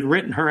we had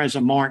written her as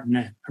a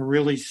martinet, a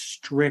really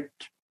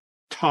strict,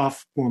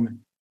 tough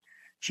woman.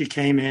 She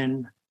came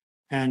in,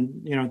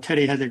 and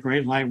Teddy had the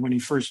great line when he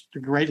first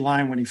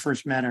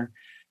met her,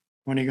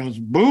 when he goes,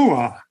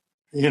 "Boo-ah!"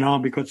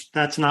 Because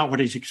that's not what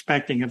he's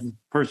expecting of the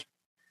person.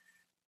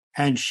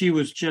 And she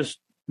was just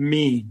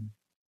mean,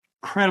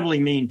 incredibly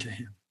mean to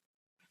him.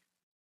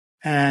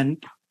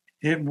 And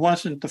it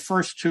wasn't the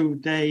first 2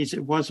 days,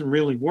 it wasn't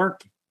really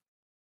working.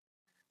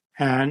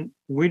 And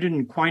we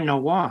didn't quite know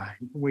why.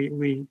 We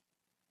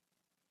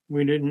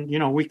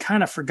didn't, we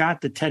kind of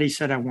forgot that Teddy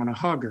said, "I want to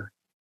hug her."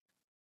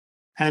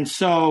 And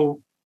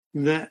so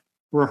the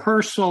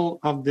rehearsal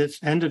of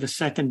this end of the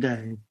second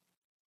day,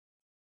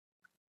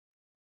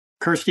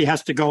 Kirstie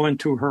has to go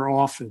into her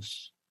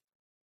office,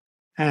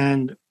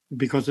 and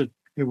because it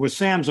was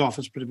Sam's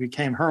office, but it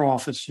became her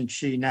office since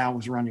she now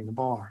was running the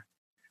bar.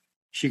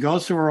 She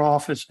goes to her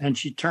office and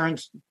she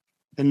turns,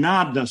 the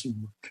knob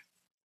doesn't work.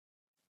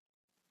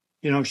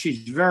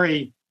 She's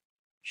very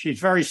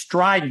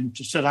strident.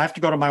 She said, "I have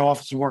to go to my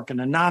office and work," and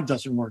the knob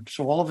doesn't work.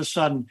 So all of a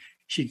sudden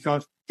she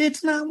goes,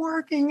 "It's not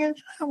working."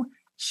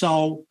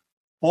 So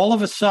all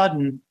of a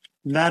sudden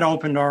that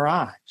opened our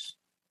eyes.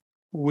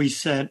 We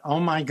said, "Oh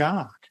my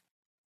God.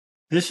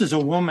 This is a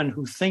woman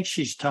who thinks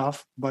she's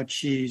tough, but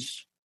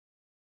she's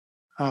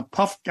a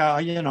powder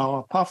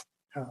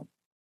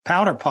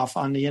puff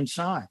on the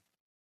inside."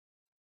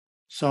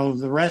 So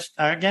the rest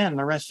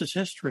is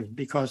history,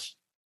 because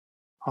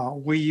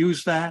we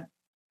used that,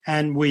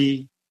 and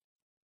we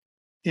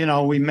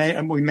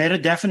made a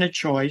definite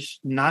choice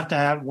not to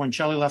have, when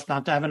Shelley left,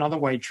 not to have another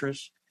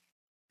waitress,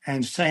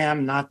 and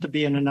Sam not to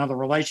be in another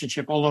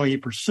relationship, although he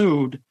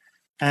pursued,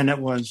 and it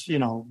was,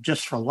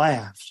 just for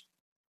laughs.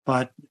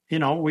 But,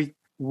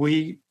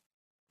 we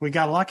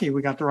got lucky.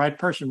 We got the right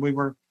person. We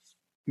were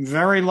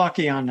very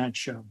lucky on that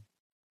show.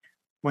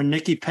 When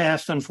Nikki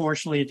passed,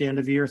 unfortunately, at the end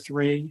of year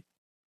 3,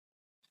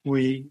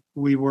 we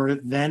were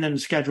then in the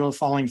schedule of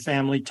following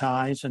Family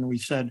Ties, and we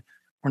said,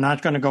 we're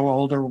not going to go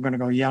older. We're going to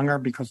go younger,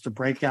 because the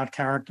breakout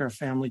character of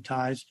Family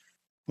Ties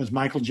was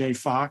Michael J.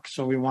 Fox.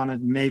 So we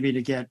wanted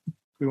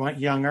we went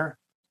younger.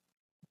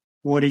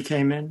 Woody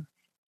came in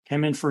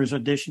for his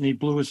audition. He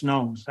blew his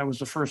nose. That was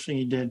the first thing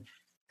he did.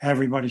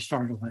 Everybody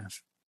started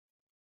laughing.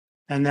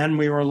 And then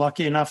we were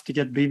lucky enough to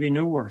get Bebe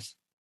Neuwirth.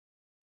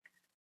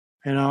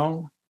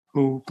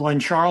 who Glenn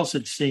Charles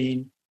had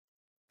seen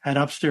at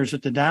Upstairs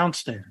at the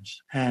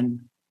Downstairs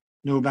and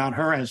knew about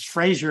her as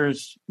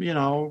Frasier's,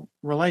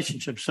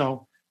 relationship.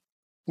 So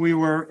we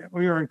were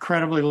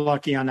incredibly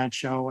lucky on that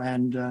show,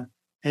 and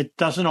it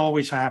doesn't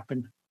always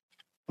happen,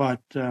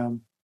 but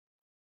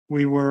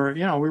we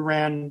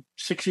ran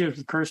 6 years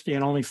with Kirsty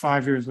and only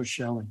 5 years with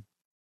Shelley.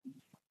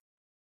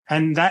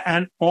 And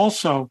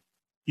also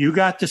you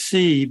got to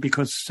see,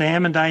 because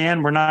Sam and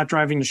Diane were not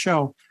driving the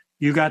show,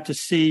 you got to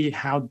see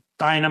how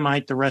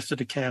dynamite the rest of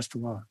the cast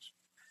was.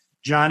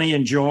 Johnny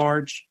and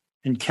George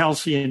and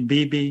Kelsey and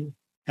Bibi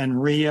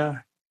and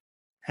Rhea,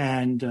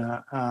 and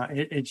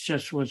it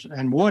just was,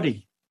 and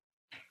Woody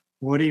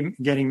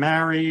getting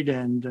married,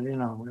 and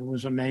it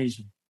was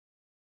amazing.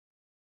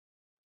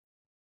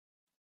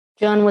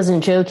 John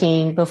wasn't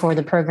joking before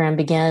the program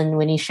began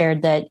when he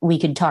shared that we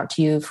could talk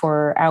to you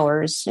for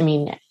hours. I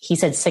mean, he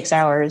said 6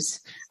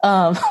 hours,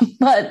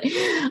 but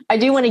I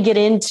do want to get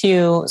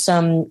into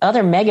some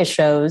other mega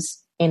shows.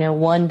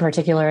 One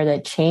particular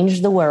that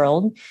changed the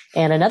world,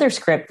 and another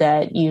script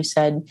that you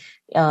said,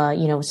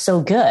 was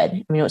so good.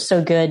 I mean, it was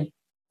so good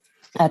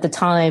at the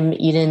time.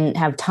 You didn't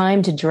have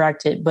time to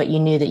direct it, but you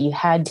knew that you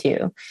had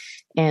to.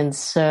 And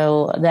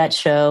so that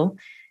show,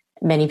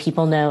 many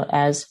people know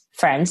as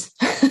Friends.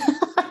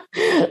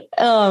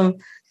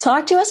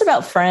 Talk to us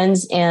about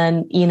Friends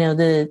and,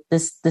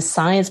 the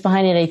science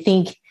behind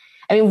it.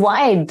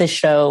 Why the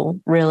show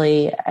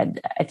really,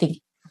 I think,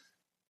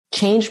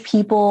 changed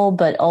people,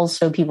 but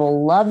also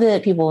people love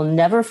it. People will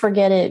never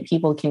forget it.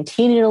 People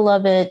continue to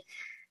love it,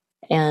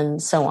 and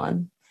so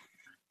on.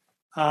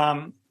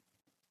 I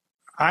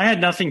had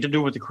nothing to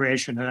do with the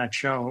creation of that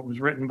show. It was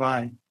written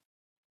by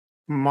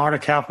Marta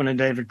Kaufman and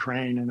David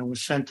Crane, and it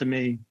was sent to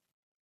me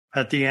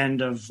at the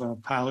end of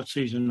pilot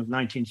season of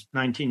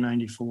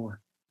 1994.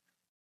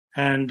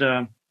 And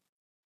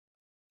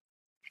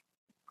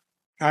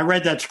I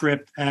read that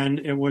script, and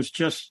it was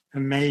just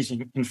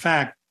amazing. In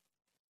fact,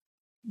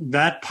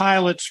 that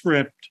pilot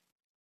script,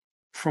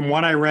 from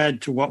what I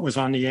read to what was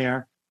on the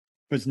air,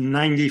 was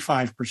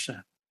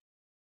 95%.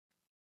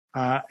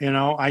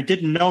 I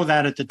didn't know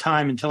that at the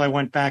time until I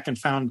went back and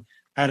found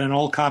I had an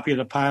old copy of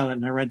the pilot,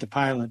 and I read the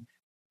pilot,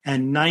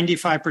 and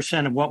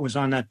 95% of what was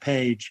on that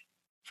page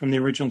from the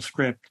original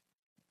script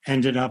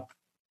ended up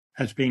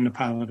as being the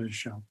pilot of the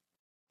show.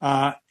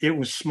 It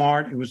was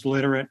smart. It was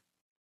literate.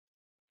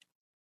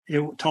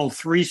 It told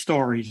 3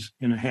 stories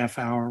in a half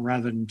hour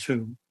rather than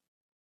 2.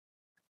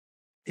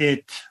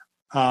 It's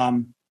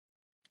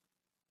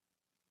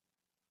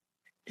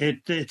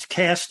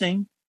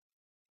casting.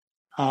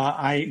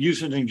 I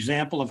use an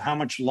example of how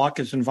much luck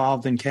is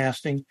involved in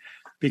casting,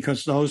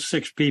 because those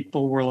 6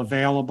 people were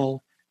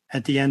available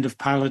at the end of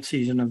pilot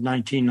season of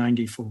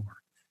 1994.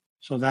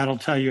 So that'll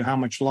tell you how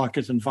much luck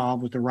is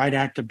involved with the right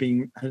actor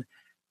being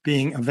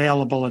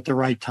available at the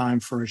right time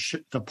for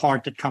the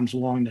part that comes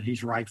along that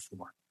he's right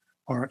for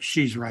or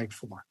she's right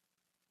for.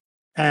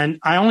 And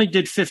I only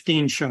did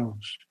 15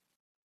 shows.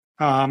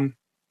 But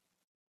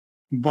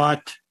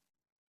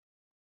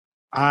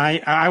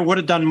I would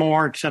have done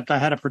more, except I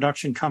had a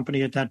production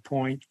company at that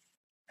point,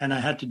 and I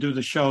had to do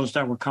the shows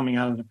that were coming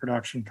out of the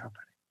production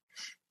company.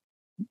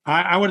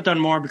 I would have done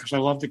more because I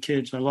love the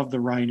kids. I love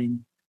the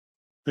writing.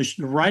 The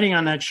writing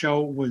on that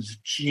show was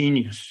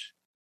genius.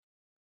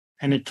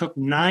 And it took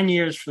 9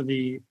 years for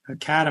the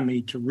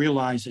Academy to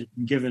realize it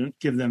and give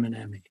them an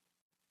Emmy.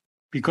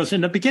 Because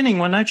in the beginning,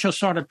 when that show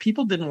started,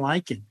 people didn't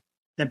like it.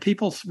 That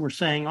people were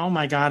saying, "Oh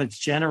my God, it's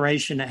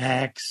Generation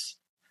X.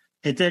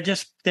 They're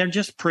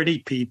just pretty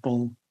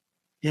people."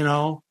 They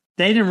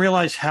didn't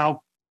realize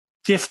how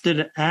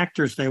gifted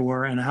actors they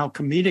were and how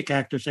comedic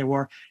actors they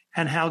were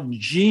and how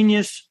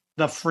genius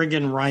the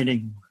friggin'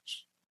 writing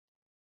was.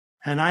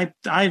 And I've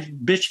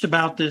bitched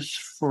about this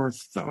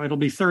it'll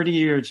be 30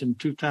 years in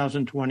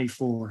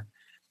 2024,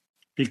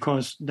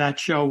 because that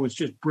show was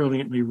just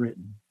brilliantly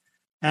written.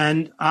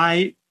 And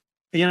I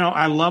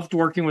loved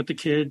working with the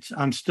kids.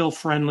 I'm still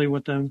friendly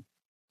with them.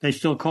 They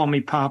still call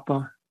me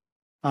Papa.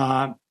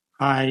 I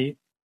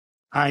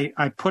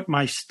put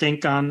my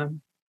stink on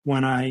them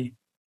when I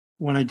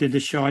did the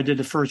show. I did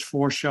the first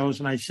 4 shows,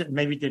 and I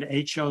maybe did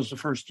 8 shows the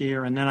first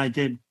year, and then I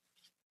did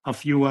a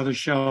few other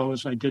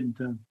shows. I did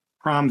the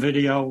Prom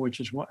Video, which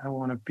is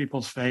one of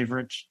people's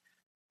favorites,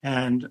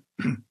 and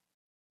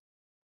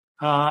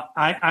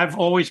I've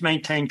always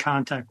maintained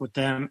contact with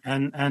them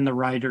and the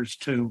writers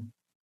too.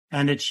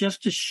 And it's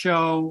just a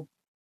show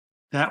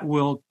that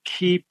will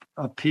keep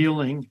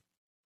appealing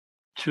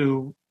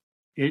to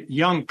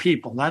young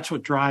people. That's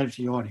what drives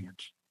the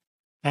audience.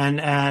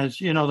 And as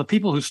you know, the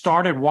people who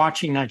started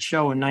watching that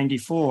show in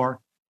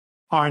 94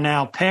 are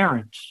now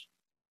parents,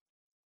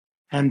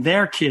 and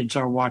their kids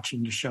are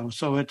watching the show.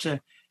 So it's an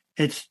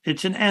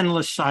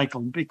endless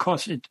cycle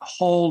because it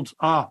holds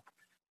up.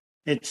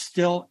 The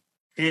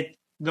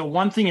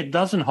one thing it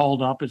doesn't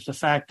hold up is the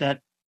fact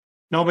that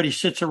nobody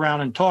sits around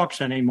and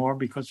talks anymore,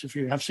 because if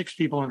you have 6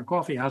 people in a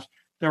coffee house,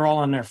 they're all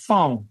on their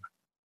phone.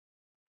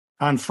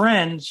 On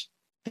Friends,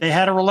 they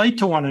had to relate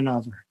to one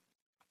another.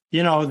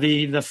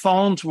 The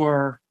phones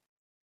were,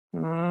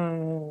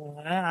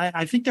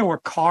 I think there were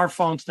car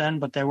phones then,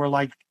 but they were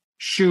like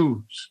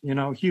shoes,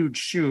 huge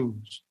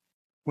shoes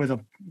with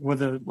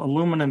a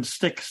aluminum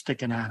stick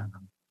sticking out of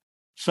them.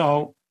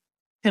 So,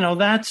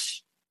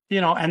 that's,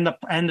 and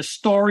the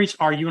stories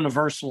are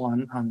universal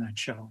on that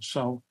show.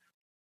 So,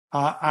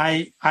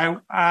 I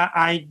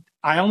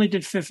only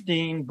did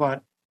 15,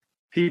 but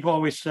people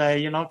always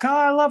say, God,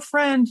 I love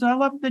Friends. I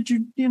love that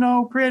you,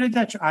 created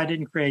that show. I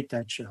didn't create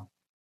that show.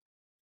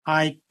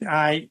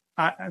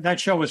 That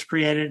show was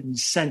created and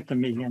sent to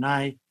me, and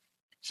I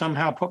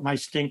somehow put my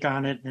stink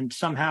on it and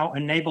somehow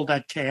enabled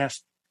that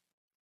cast.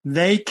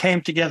 They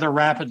came together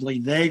rapidly.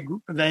 They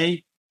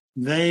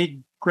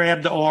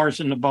grabbed the oars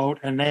in the boat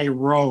and they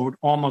rowed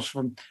almost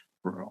from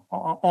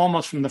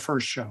the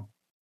first show.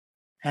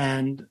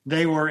 And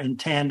they were in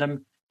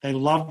tandem. They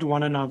loved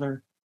one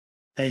another.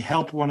 They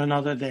helped one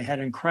another. They had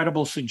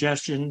incredible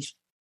suggestions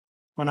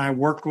when I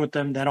worked with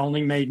them that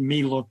only made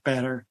me look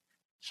better.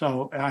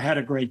 So I had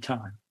a great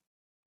time.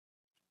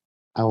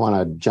 I want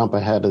to jump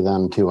ahead of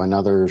them to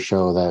another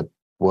show that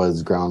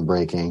was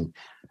groundbreaking,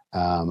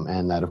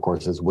 and that, of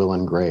course, is Will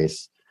and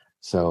Grace.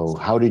 So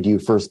how did you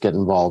first get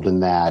involved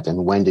in that,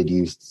 and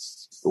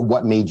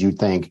what made you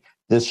think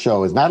this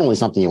show is not only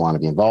something you want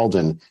to be involved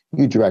in,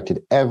 you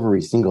directed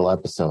every single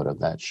episode of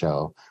that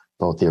show,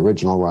 both the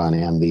original run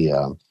and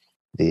when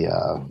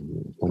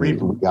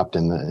you upped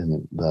in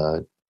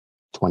the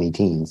 20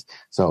 teens.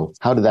 So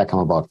how did that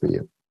come about for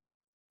you?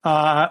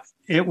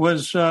 It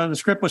was the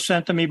script was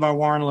sent to me by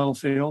Warren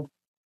Littlefield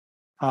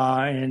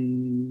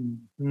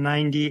in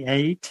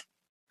 98,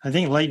 I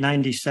think late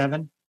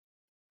 97.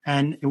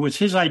 And it was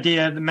his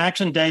idea. Max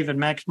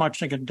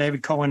Muchnick and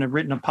David Cohen had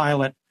written a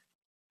pilot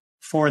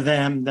for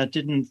them that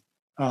didn't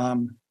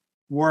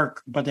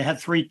work, but they had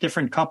 3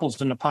 different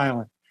couples in the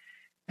pilot.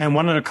 And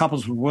one of the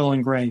couples was Will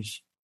and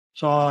Grace.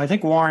 So I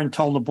think Warren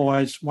told the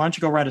boys, why don't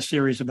you go write a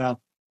series about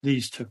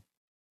these 2?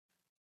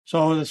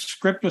 So the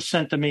script was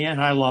sent to me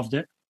and I loved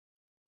it.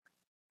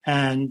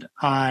 And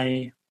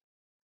I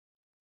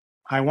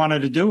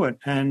wanted to do it.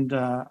 And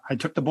I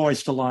took the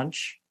boys to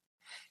lunch.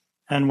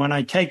 And when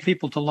I take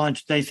people to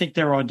lunch, they think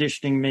they're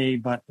auditioning me,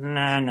 but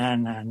nah.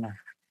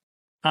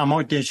 I'm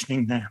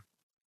auditioning them.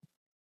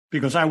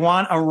 Because I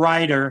want a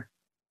writer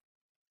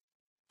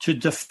to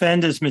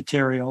defend his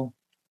material,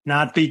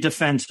 not be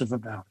defensive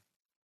about it.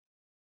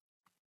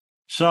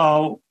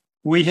 So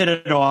we hit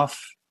it off.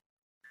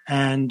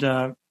 And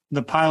the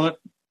pilot,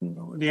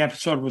 the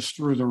episode was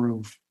through the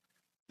roof.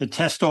 The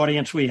test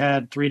audience we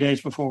had 3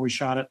 days before we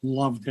shot it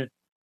loved it.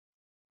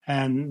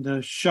 And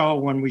the show,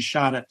 when we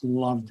shot it,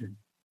 loved it.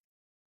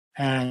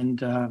 And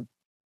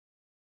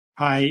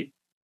I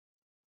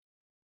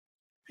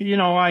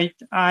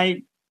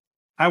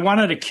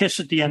wanted a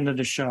kiss at the end of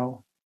the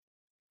show.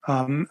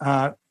 Will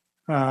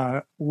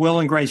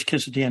and Grace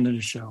kiss at the end of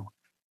the show.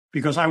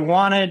 Because I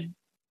wanted,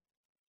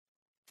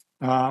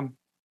 because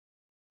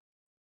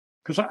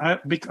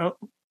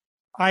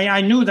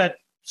I knew that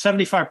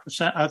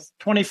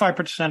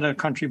 25% of the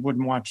country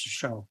wouldn't watch the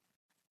show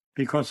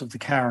because of the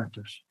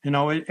characters. It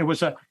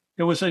was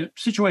a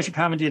situation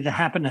comedy that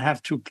happened to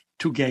have two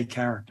gay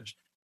characters,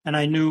 and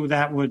I knew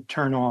that would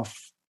turn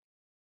off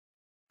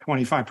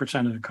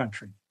 25% of the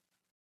country.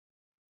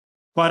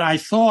 But I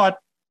thought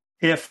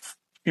if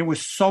it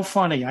was so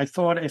funny, I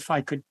thought if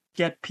I could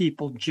get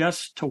people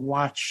just to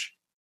watch,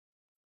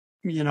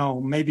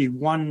 maybe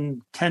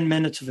 10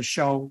 minutes of a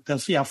show, they'll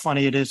see how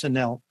funny it is and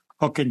they'll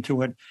hook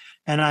into it.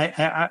 And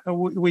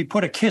we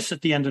put a kiss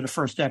at the end of the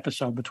first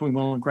episode between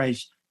Will and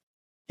Grace.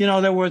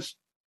 There was,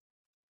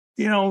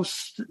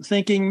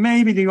 thinking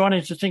maybe the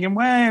audience is thinking,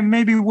 well,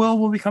 maybe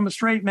Will become a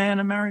straight man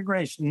and marry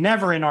Grace.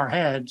 Never in our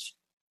heads,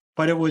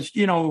 but it was,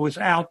 it was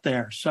out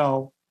there.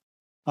 So,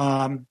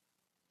 and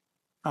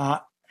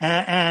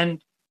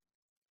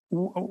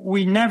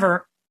we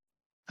never,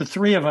 the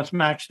 3 of us,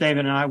 Max,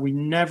 David, and I, we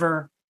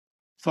never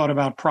thought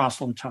about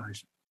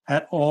proselytizing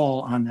at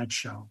all on that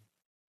show.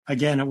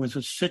 Again, it was a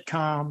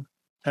sitcom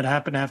that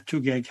happened to have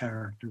 2 gay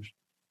characters.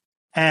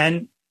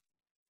 And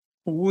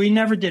we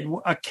never did.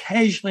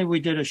 Occasionally, we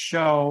did a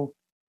show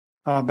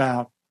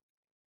about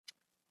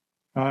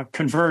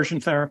conversion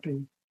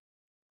therapy,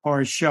 or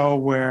a show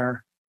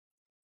where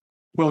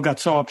Will got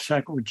so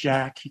upset with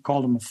Jack, he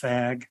called him a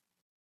fag.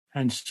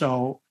 And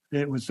so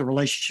it was the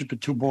relationship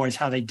of 2 boys,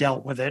 how they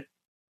dealt with it.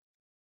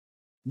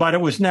 But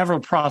it was never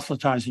a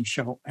proselytizing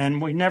show.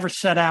 And we never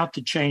set out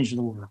to change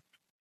the world.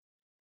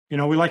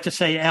 We like to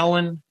say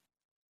Ellen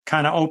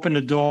kind of opened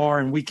the door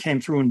and we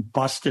came through and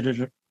busted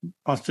it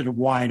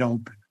wide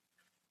open.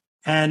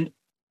 And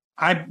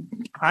I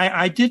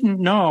didn't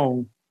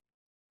know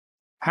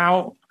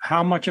how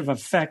much of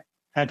effect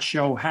that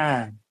show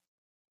had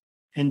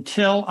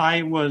until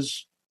I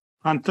was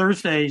on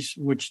Thursdays,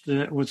 which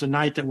was the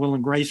night that Will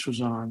and Grace was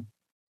on.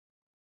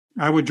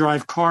 I would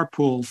drive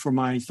carpool for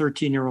my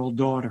 13-year-old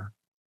daughter,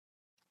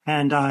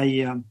 and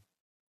I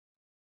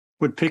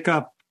would pick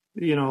up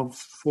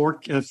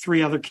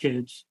 3 other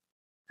kids,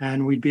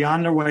 and we'd be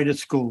on their way to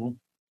school.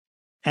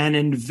 And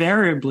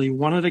invariably,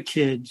 one of the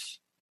kids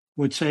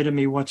would say to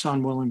me, "What's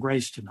on Will and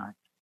Grace tonight?"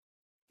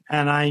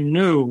 And I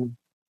knew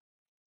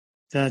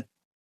that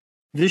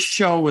this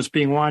show was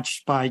being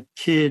watched by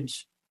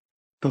kids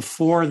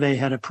before they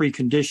had a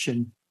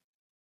precondition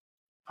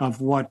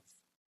of what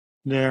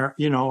they're,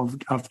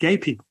 of gay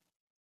people.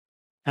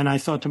 And I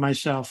thought to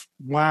myself,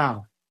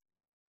 wow,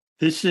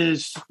 this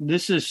is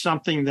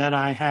something that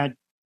I had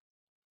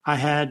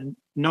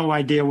no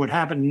idea would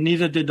happen.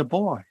 Neither did the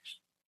boys.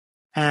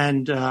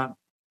 And,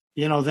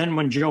 then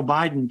when Joe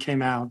Biden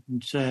came out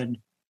and said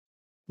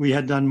we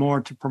had done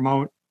more to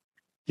promote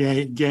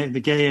the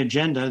gay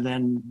agenda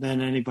than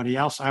anybody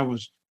else, I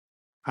was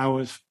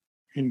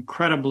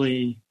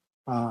incredibly,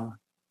 I'm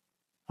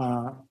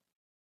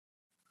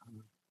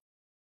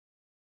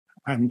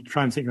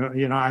trying to think of,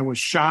 I was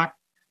shocked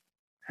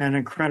and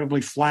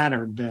incredibly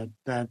flattered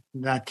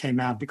that came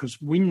out,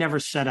 because we never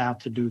set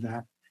out to do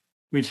that.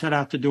 We set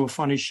out to do a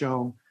funny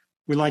show.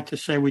 We like to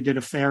say we did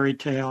a fairy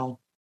tale,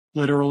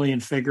 literally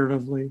and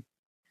figuratively.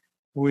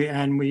 We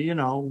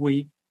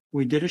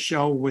did a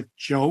show with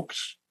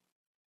jokes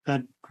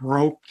that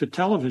broke the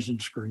television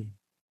screen.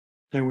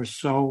 The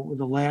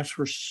laughs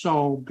were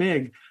so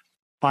big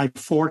by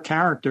 4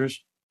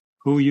 characters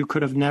who you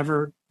could have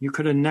never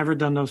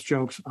done those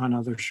jokes on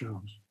other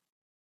shows.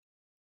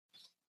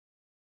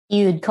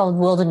 You had called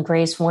Will and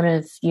Grace one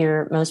of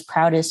your most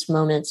proudest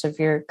moments of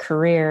your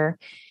career.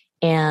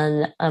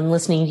 And I'm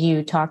listening to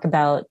you talk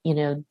about,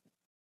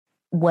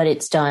 what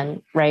it's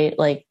done, right?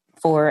 Like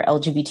for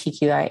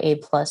LGBTQIA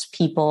plus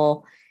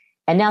people.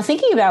 And now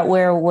thinking about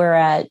where we're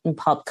at in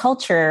pop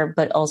culture,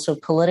 but also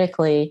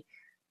politically,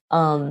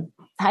 how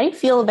do you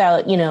feel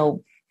about,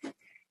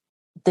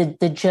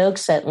 the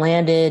jokes that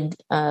landed,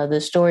 the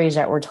stories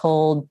that were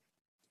told?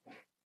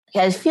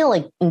 I feel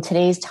like in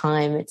today's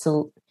time,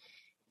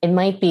 it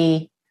might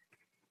be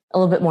a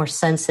little bit more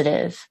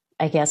sensitive,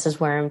 I guess, is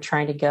where I'm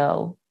trying to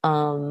go.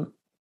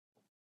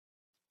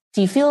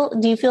 Do you feel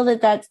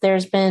that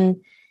there's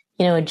been,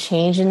 a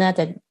change in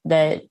that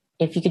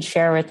if you could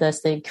share with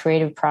us the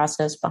creative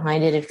process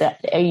behind it, if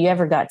you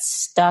ever got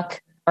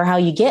stuck, or how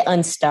you get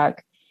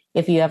unstuck,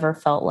 if you ever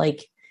felt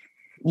like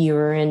you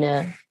were in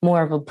a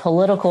more of a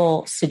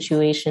political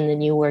situation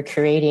than you were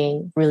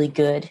creating a really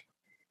good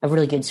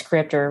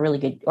script or really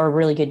good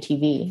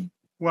TV?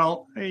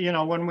 Well,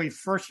 when we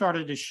first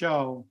started the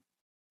show,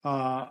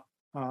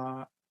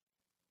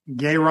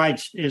 gay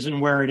rights isn't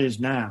where it is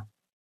now.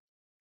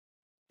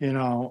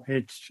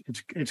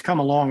 It's come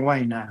a long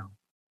way now.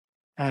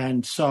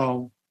 And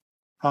so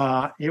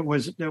we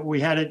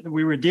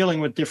were dealing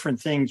with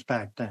different things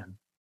back then.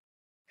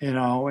 There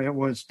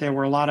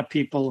were a lot of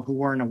people who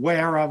weren't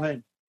aware of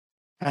it.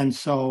 And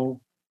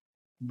so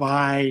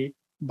by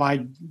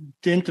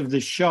dint of the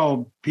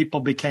show, people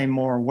became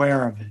more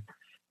aware of it.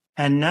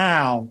 And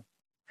now,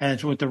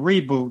 as with the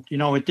reboot,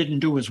 it didn't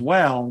do as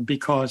well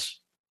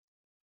because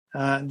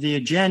the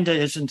agenda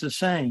isn't the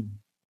same.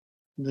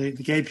 The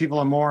gay people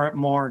are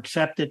more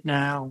accepted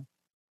now,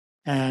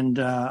 and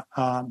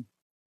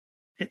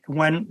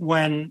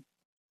when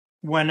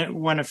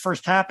it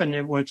first happened,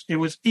 it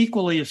was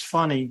equally as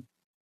funny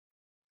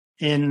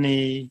in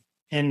the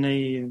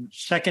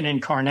second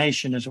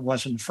incarnation as it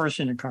was in the first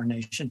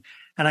incarnation.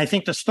 And I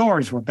think the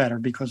stories were better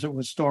because it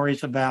was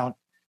stories about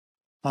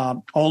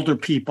older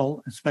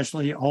people,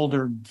 especially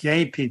older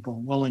gay people,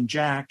 Will and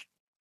Jack,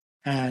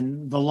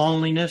 and the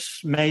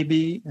loneliness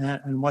maybe,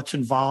 and what's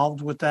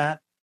involved with that.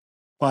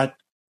 But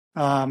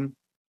I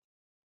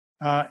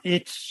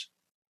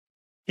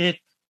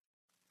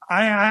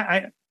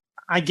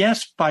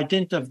guess by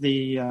dint of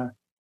the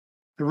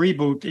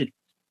reboot, it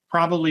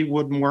probably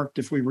wouldn't work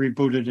if we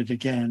rebooted it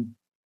again,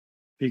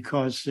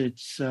 because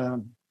it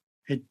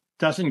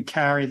doesn't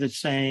carry the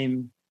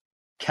same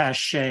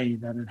cachet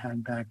that it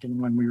had back in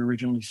when we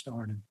originally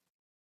started.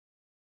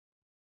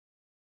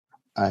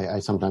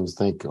 I sometimes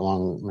think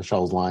along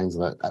Michelle's lines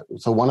that,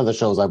 so one of the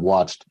shows I've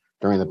watched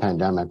during the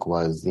pandemic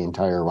was the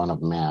entire run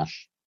of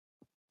MASH.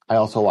 I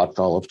also watched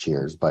all of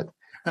Cheers, but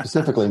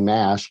specifically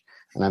MASH.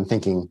 And I'm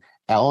thinking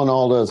Alan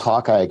Alda's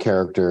Hawkeye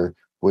character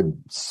would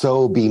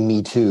so be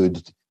Me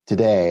Too'd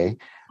today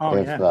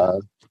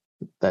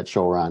that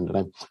show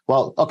ran.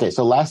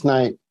 So last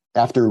night,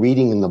 after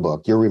reading in the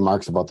book your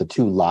remarks about the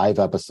 2 live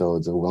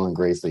episodes of Will and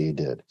Grace that you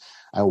did,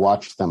 I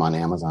watched them on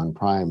Amazon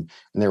Prime,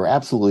 and they were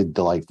absolutely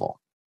delightful.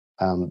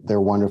 They're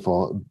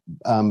wonderful.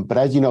 But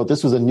as you know,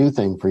 this was a new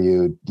thing for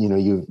you.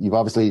 You've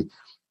obviously,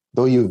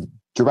 though you've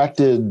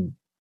directed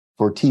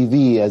for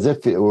TV as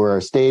if it were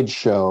a stage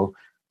show,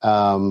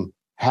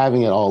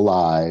 having it all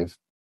live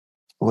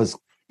was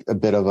a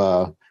bit of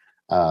a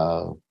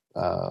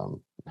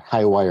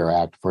high wire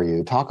act for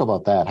you. Talk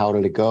about that. How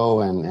did it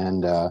go?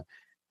 And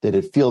did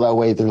it feel that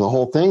way through the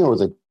whole thing? Or was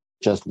it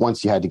just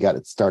once you had to get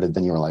it started,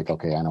 then you were like,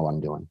 okay, I know what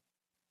I'm doing?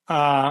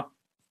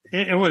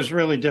 It was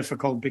really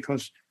difficult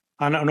because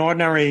on an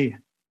ordinary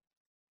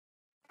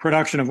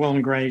production of Will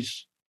and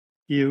Grace,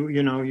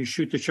 you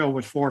shoot the show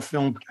with 4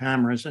 film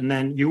cameras and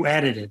then you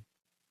edit it.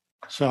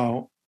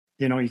 So,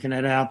 you can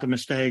edit out the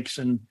mistakes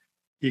and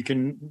you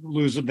can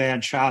lose the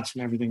bad shots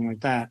and everything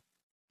like that.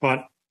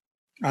 But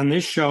on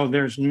this show,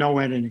 there's no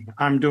editing.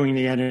 I'm doing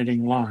the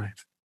editing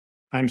live.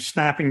 I'm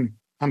snapping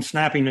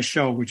the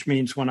show, which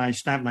means when I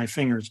snap my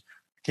fingers,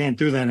 I can't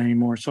do that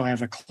anymore. So I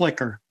have a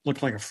clicker,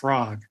 looks like a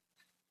frog.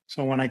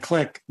 So when I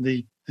click,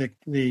 the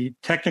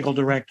technical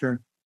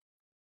director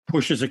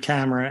pushes a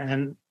camera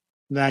and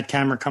that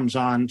camera comes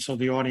on. So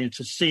the audience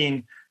is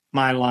seeing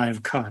my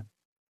live cut.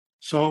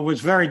 So it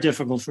was very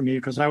difficult for me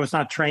because I was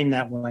not trained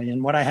that way.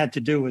 And what I had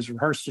to do was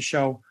rehearse the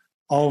show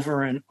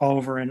over and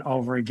over and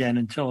over again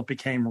until it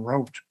became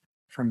rote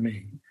for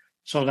me,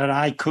 so that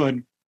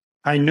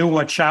I knew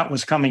what shot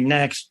was coming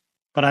next,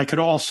 but I could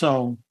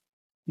also,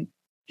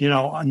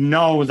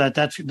 know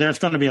that there's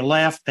going to be a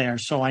laugh there.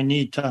 So I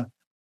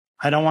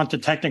don't want the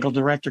technical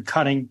director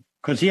cutting,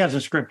 because he has a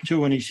script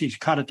too, and he sees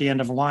cut at the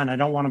end of a line. I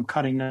don't want him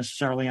cutting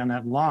necessarily on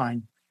that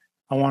line.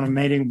 I want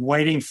him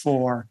waiting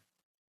for,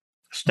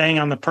 staying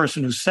on the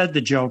person who said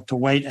the joke to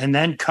wait and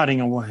then cutting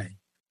away.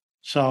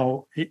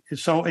 So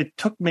it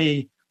took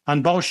me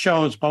on both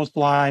shows, both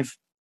live,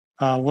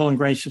 Will and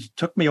Grace, it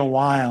took me a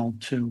while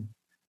to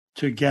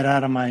get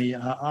out of my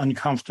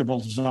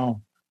uncomfortable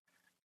zone.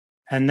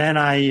 And then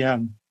I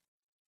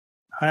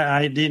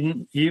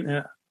didn't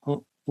even,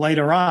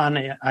 later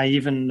on, I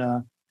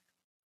even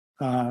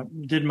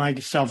did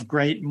myself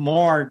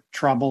more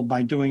trouble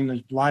by doing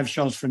the live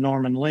shows for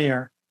Norman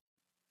Lear,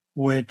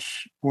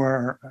 which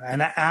were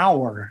an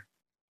hour,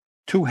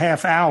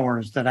 2.5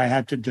 hours that I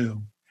had to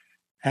do.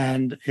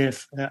 And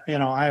if,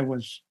 I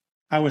was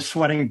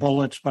sweating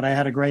bullets, but I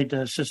had a great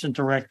assistant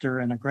director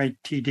and a great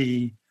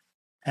TD.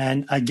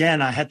 And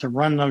again, I had to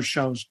run those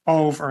shows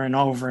over and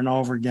over and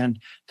over again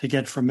to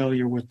get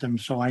familiar with them,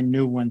 so I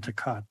knew when to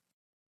cut.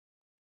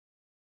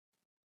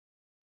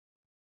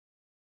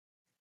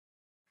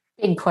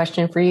 Big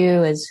question for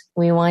you as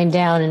we wind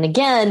down. And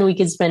again, we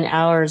could spend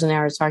hours and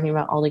hours talking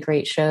about all the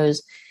great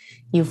shows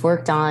you've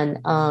worked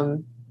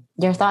on.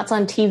 Your thoughts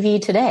on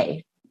TV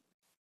today?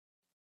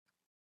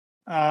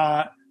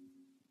 I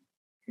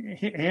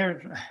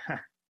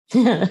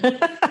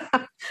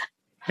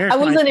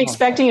wasn't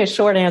expecting a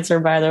short answer,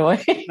 by the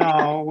way.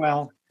 No,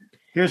 well,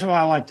 here's how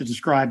I like to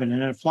describe it,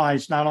 and it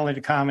applies not only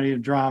to comedy, to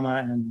drama,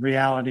 and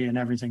reality, and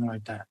everything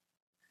like that.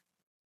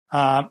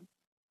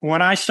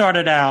 When I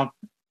started out,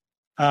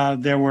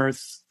 there were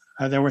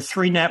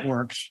 3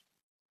 networks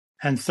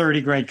and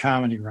 30 great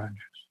comedy writers.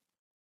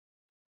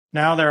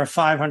 Now there are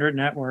 500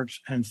 networks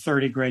and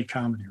 30 great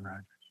comedy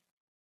writers.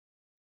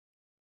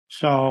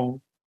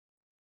 So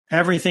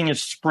everything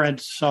is spread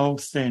so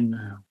thin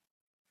now.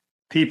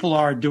 People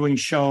are doing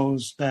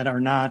shows that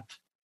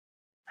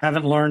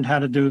haven't learned how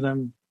to do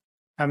them,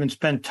 haven't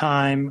spent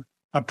time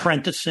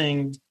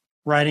apprenticing,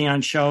 writing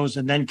on shows,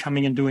 and then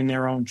coming and doing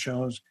their own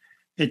shows.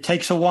 It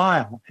takes a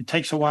while. It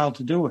takes a while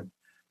to do it.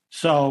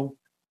 So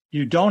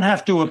you don't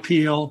have to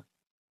appeal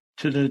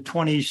to the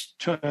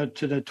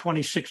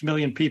 26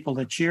 million people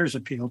that Cheers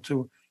appeal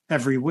to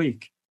every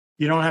week.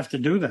 You don't have to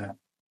do that.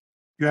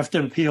 You have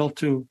to appeal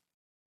to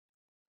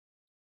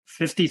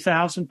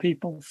 50,000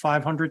 people,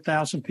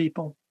 500,000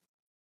 people.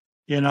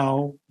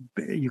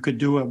 You could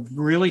do a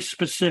really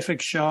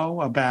specific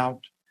show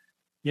about,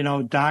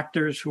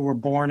 doctors who were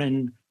born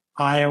in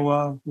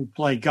Iowa who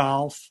play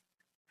golf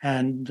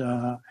and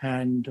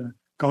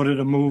go to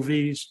the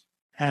movies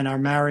and are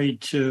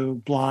married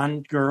to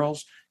blonde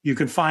girls. You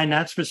could find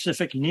that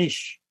specific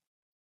niche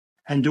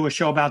and do a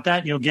show about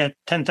that. You'll get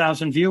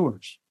 10,000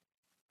 viewers.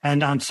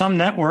 And on some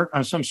network,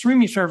 on some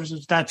streaming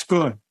services, that's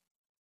good.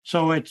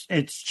 So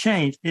it's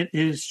changed. It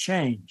is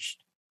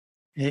changed.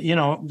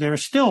 There are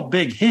still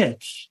big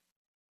hits,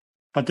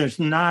 but there's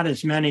not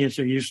as many as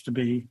there used to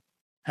be.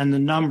 And the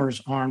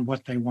numbers aren't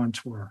what they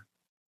once were.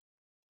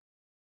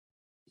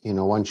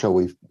 One show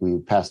we've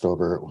passed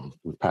over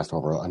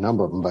a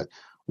number of them, but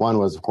one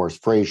was, of course,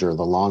 Frasier,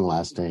 the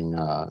long-lasting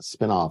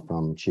spinoff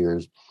from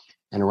Cheers.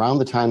 And around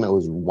the time it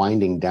was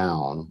winding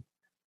down,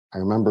 I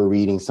remember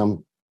reading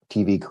some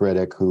TV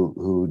critic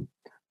who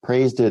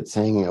praised it,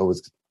 saying it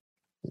was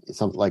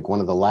something like one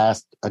of the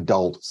last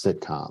adult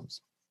sitcoms.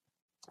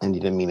 And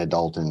he didn't mean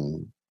adult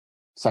in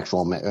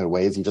sexual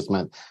ways. He just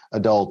meant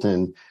adult,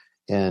 and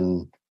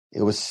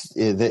it was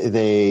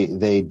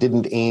they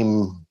didn't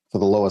aim for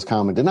the lowest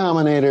common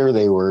denominator.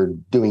 They were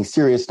doing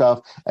serious stuff,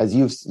 as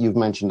you've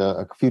mentioned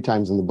a few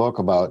times in the book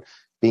about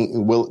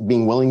being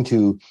willing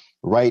to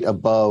write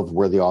above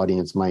where the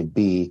audience might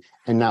be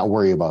and not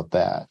worry about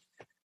that.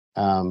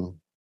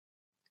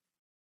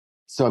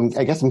 So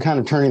I guess I'm kind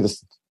of turning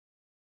this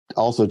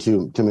also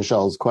to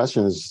Michelle's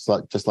question, is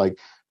just like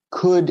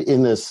could,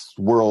 in this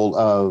world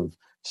of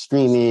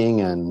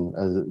streaming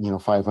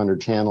and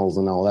 500 channels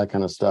and all that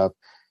kind of stuff,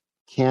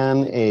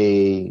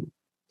 is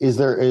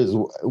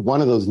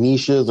one of those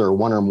niches or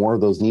one or more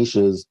of those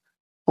niches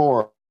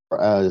for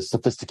a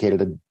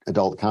sophisticated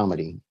adult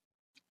comedy?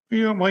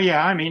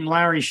 Yeah. I mean,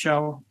 Larry's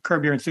show,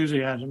 Curb Your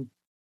Enthusiasm,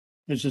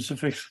 is a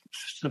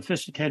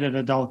sophisticated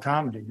adult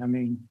comedy. I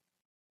mean,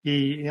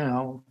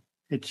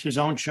 it's his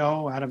own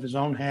show out of his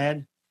own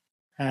head,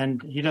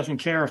 and he doesn't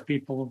care if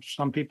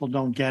some people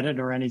don't get it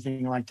or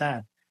anything like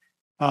that.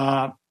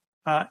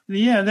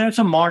 There's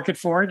a market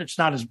for it. It's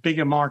not as big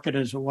a market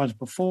as it was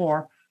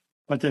before,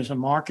 but there's a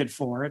market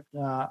for it.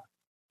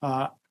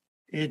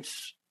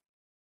 It's,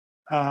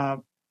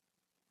 that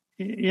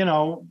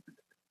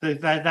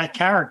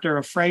character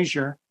of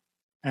Frasier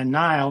and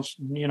Niles,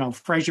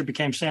 Frasier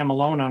became Sam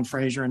Malone on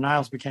Frasier and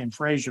Niles became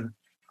Frasier.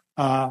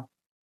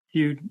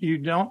 You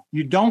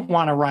don't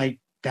want to write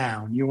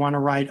down. You want to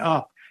write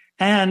up.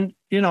 And,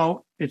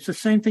 it's the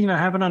same thing that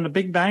happened on The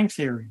Big Bang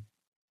Theory.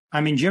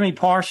 I mean, Jimmy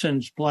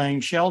Parsons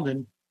playing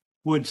Sheldon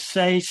would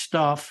say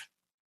stuff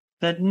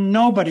that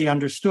nobody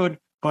understood,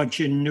 but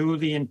you knew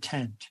the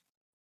intent.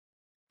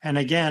 And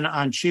again,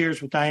 on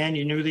Cheers with Diane,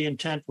 you knew the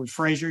intent. With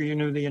Frasier, you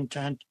knew the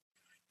intent.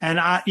 And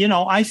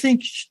I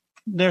think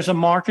there's a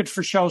market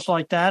for shows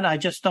like that. I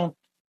just don't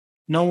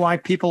know why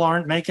people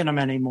aren't making them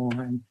anymore.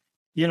 And,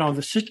 the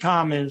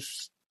sitcom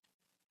is,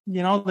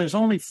 there's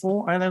only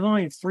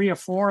 3 or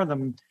 4 of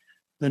them.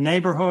 The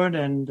Neighborhood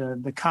and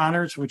The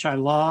Conners, which I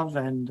love,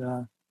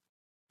 and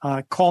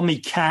Call Me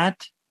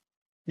Kat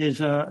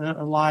is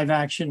a live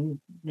action,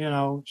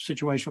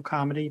 situational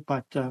comedy.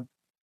 But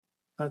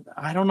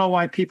I don't know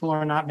why people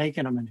are not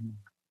making them anymore.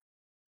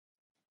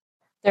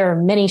 There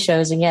are many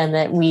shows, again,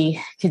 that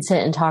we could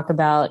sit and talk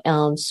about.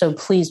 So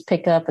please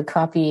pick up a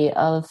copy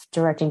of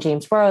Directing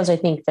James Burrows. I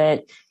think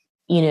that,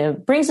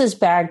 brings us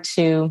back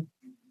to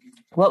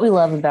what we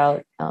love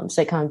about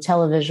sitcom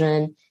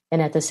television.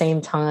 And at the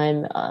same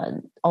time,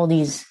 all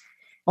these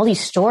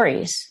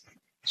stories,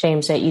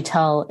 James, that you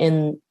tell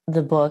in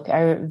the book,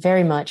 I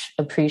very much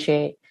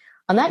appreciate.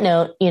 On that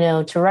note,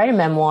 to write a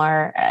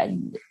memoir,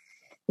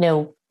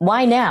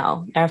 why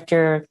now?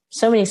 After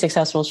so many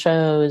successful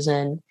shows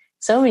and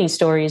so many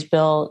stories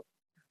built,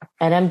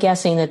 and I'm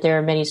guessing that there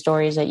are many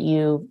stories that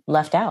you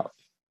left out.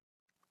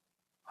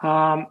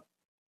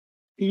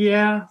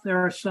 Yeah,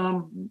 there are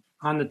some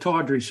on the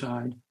tawdry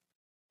side,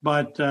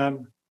 but I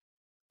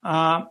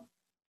had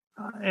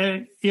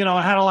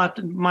a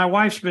lot. My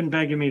wife's been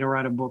begging me to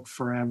write a book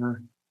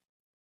forever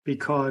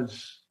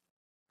because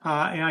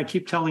I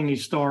keep telling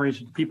these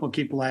stories and people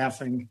keep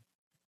laughing,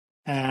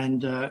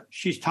 and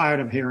she's tired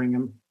of hearing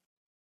them.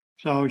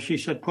 So she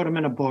said, put them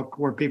in a book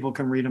where people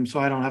can read them so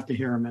I don't have to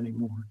hear them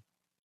anymore.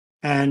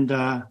 And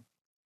so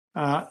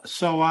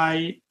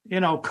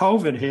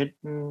COVID hit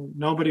and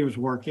nobody was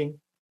working.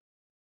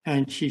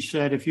 And she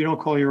said, if you don't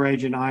call your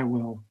agent, I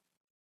will.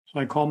 So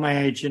I called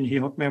my agent. He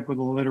hooked me up with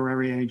a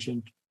literary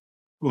agent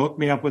who hooked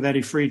me up with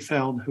Eddie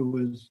Friedfeld, who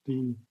was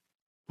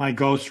my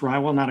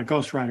ghostwriter. Well, not a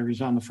ghostwriter.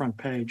 He's on the front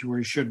page where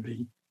he should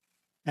be.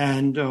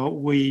 And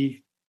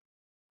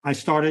I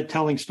started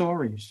telling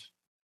stories.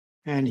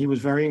 And he was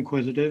very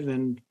inquisitive.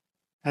 And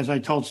as I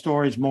told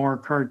stories, more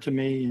occurred to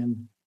me.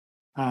 And,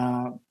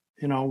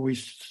 we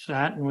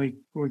sat and we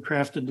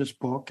crafted this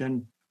book.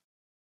 And,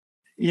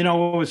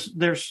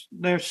 there's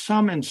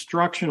some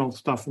instructional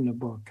stuff in the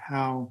book,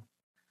 how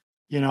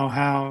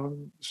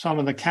some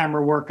of the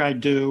camera work I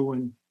do.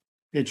 And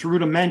it's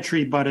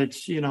rudimentary, but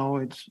it's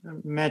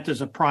meant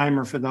as a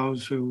primer for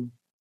those who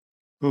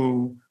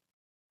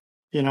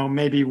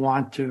maybe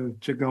want to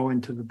go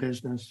into the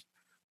business.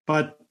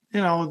 But,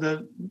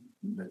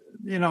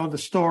 the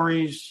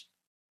stories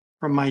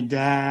from my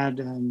dad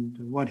and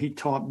what he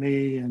taught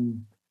me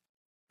and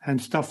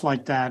stuff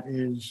like that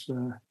is,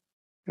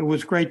 it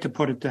was great to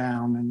put it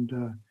down.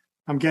 And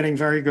I'm getting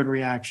very good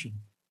reaction,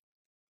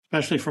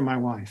 especially from my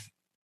wife.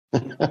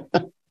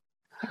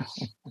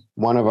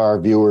 One of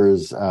our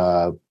viewers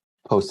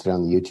posted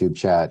on the YouTube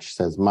chat. She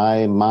says,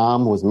 my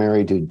mom was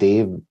married to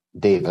Dave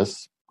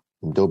Davis,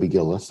 Dobie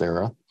Gillis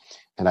era,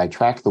 and I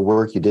tracked the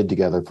work you did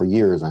together for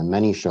years on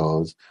many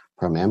shows,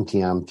 from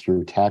MTM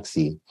through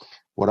Taxi.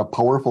 What a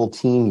powerful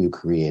team you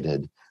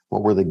created.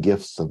 What were the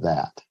gifts of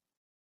that?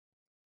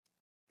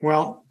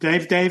 Well,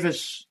 Dave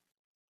Davis,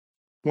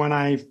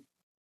 to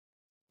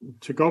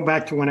go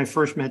back to when I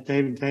first met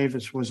Dave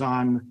Davis, was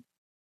in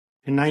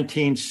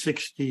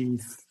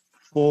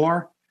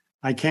 1964.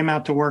 I came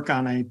out to work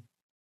on a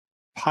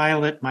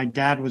pilot my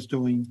dad was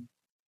doing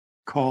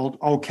called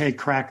OK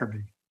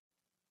Crackerby,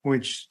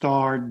 which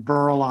starred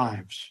Burl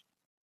Ives.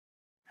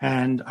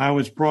 And I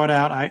was brought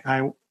out,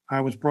 I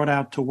was brought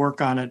out to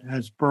work on it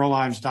as Burl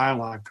Ives'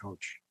 dialogue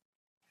coach.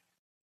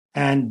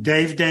 And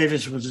Dave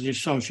Davis was the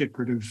associate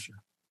producer.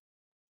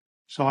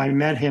 So I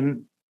met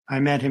him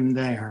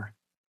there.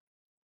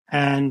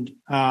 And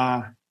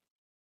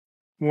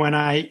when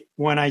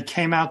I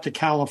came out to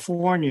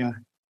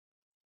California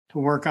to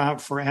work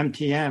out for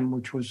MTM,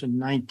 which was in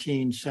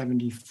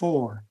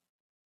 1974,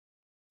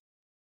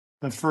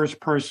 the first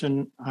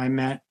person I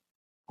met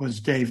was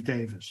Dave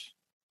Davis,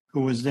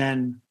 who was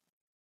then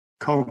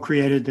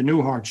co-created the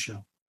Newhart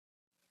Show.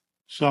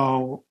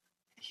 So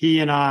he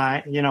and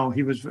I,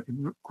 he was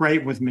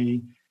great with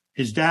me.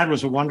 His dad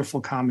was a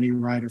wonderful comedy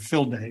writer,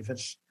 Phil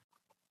Davis.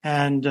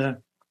 And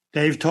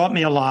Dave taught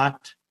me a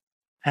lot.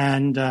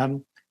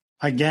 And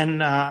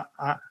again,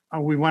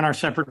 we went our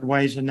separate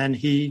ways. And then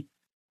he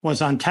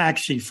was on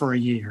Taxi for a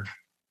year.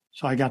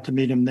 So I got to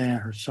meet him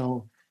there.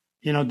 So,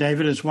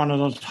 David is one of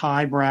those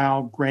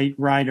highbrow, great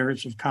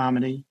writers of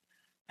comedy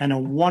and a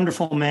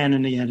wonderful man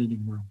in the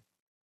editing room.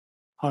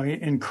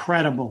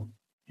 Incredible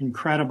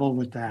incredible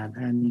with that.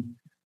 And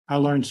I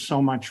learned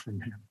so much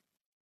from him.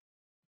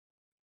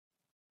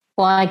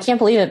 Well, I can't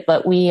believe it,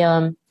 but we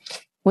have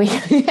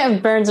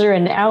burned through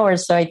an hour,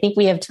 so I think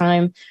we have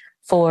time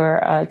for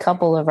a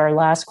couple of our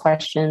last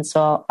questions.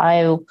 So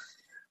I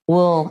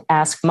will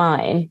ask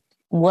mine.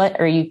 What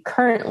are you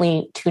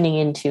currently tuning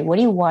into? What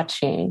are you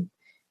watching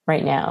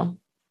right now?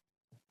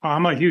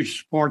 I'm a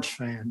huge sports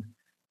fan.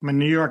 I'm a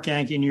New York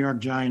Yankee, New York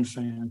Giant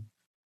fan.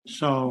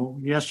 So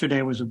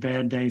yesterday was a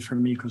bad day for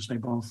me because they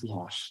both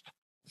lost.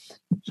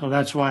 So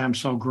that's why I'm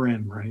so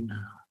grim right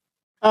now.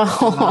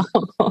 Oh.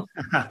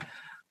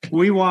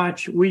 We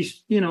watch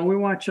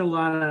a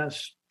lot of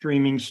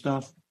streaming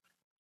stuff.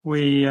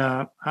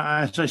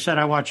 As I said,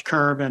 I watch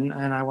Curb and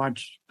I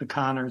watch The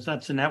Connors.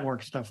 That's the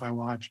network stuff I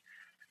watch.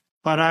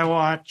 But I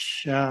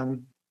watch,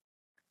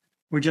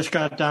 we just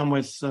got done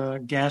with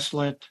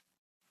Gaslit,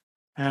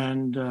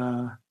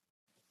 and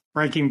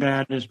Breaking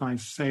Bad is my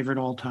favorite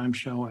all-time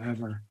show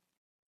ever.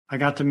 I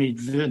got to meet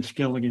Vince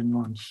Gilligan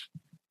once,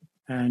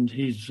 and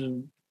he's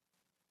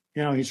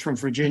from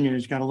Virginia.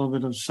 He's got a little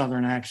bit of a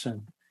Southern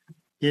accent.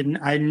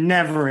 I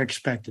never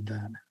expected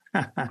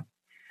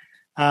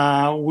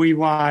that. We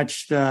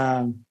watched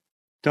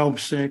Dope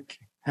Sick,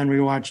 and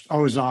we watched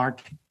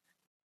Ozark,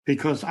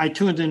 because I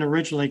tuned in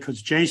originally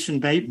because Jason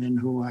Bateman,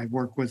 who I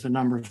worked with a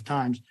number of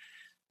times,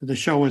 the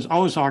show was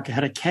Ozark. It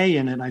had a K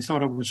in it. I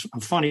thought it was a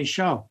funny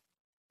show.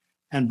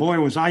 And boy,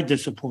 was I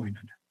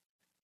disappointed.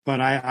 But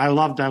I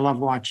loved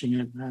watching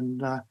it.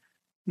 And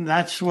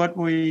that's what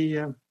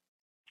I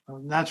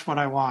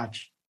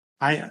watch.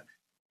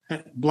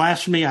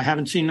 Blasphemy, I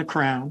haven't seen The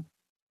Crown.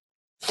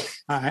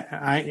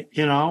 I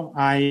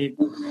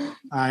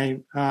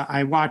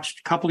watched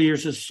a couple of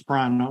years of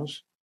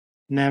Sopranos.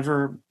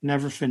 Never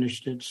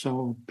finished it.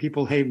 So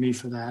people hate me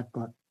for that,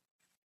 but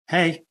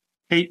hey,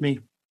 hate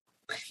me.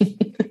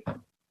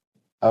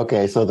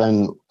 Okay, so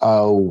then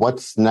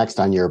what's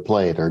next on your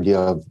plate? Or do you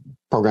have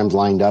programs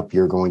lined up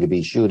you're going to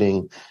be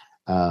shooting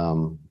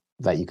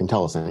that you can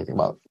tell us anything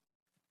about?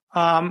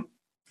 I'll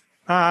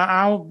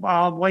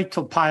wait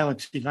till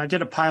pilot season. I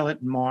did a pilot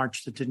in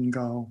March that didn't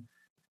go.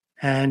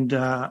 And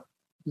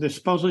there's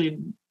supposedly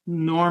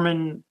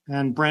Norman Lear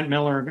and Brent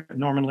Miller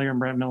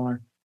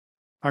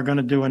are going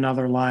to do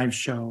another live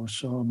show.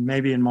 So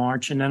maybe in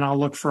March, and then I'll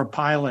look for a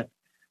pilot.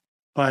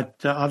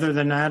 But other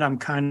than that, I'm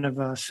kind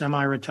of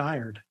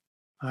semi-retired.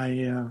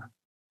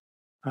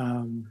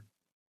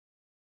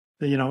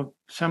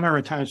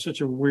 Semi-retired is such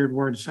a weird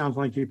word. It sounds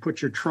like you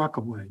put your truck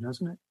away,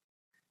 doesn't it?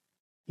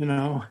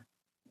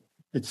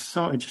 It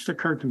just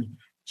occurred to me.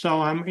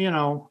 So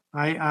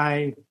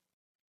I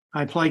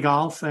play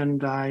golf,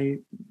 and I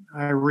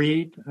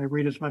read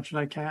as much as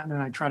I can,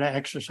 and I try to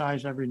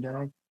exercise every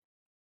day.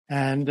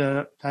 And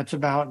that's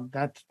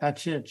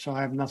it. So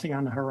I have nothing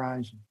on the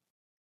horizon.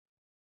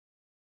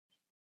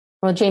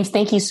 Well, James,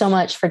 thank you so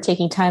much for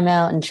taking time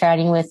out and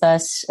chatting with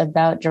us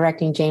about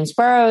directing James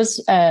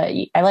Burrows.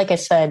 Like I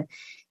said,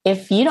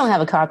 if you don't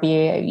have a copy,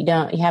 you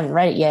haven't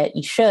read it yet,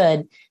 you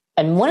should.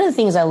 And one of the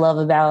things I love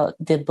about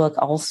the book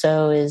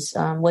also is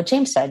what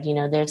James said.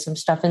 There's some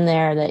stuff in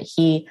there that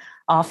he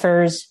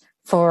offers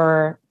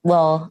for,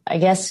 well, I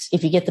guess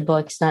if you get the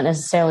book, it's not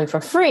necessarily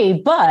for free,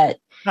 but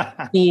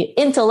the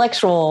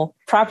intellectual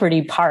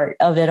property part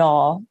of it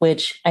all,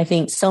 which I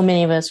think so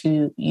many of us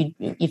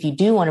if you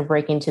do want to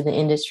break into the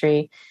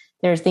industry,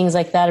 there's things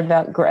like that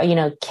about,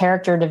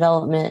 character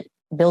development,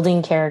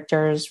 building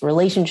characters,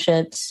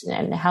 relationships,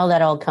 and how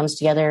that all comes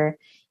together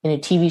in a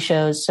TV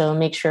show. So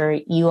make sure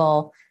you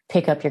all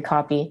pick up your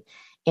copy.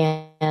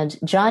 And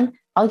John,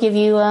 I'll give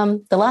you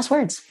the last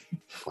words.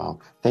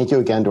 Well, thank you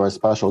again to our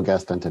special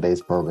guest on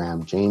today's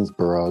program, James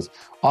Burrows,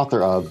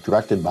 author of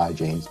Directed by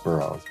James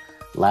Burrows.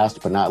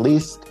 Last but not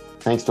least,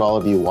 thanks to all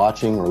of you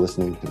watching or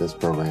listening to this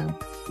program.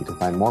 You can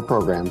find more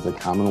programs at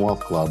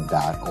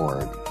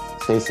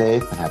commonwealthclub.org. Stay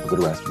safe and have a good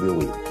rest of your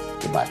week.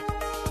 Goodbye.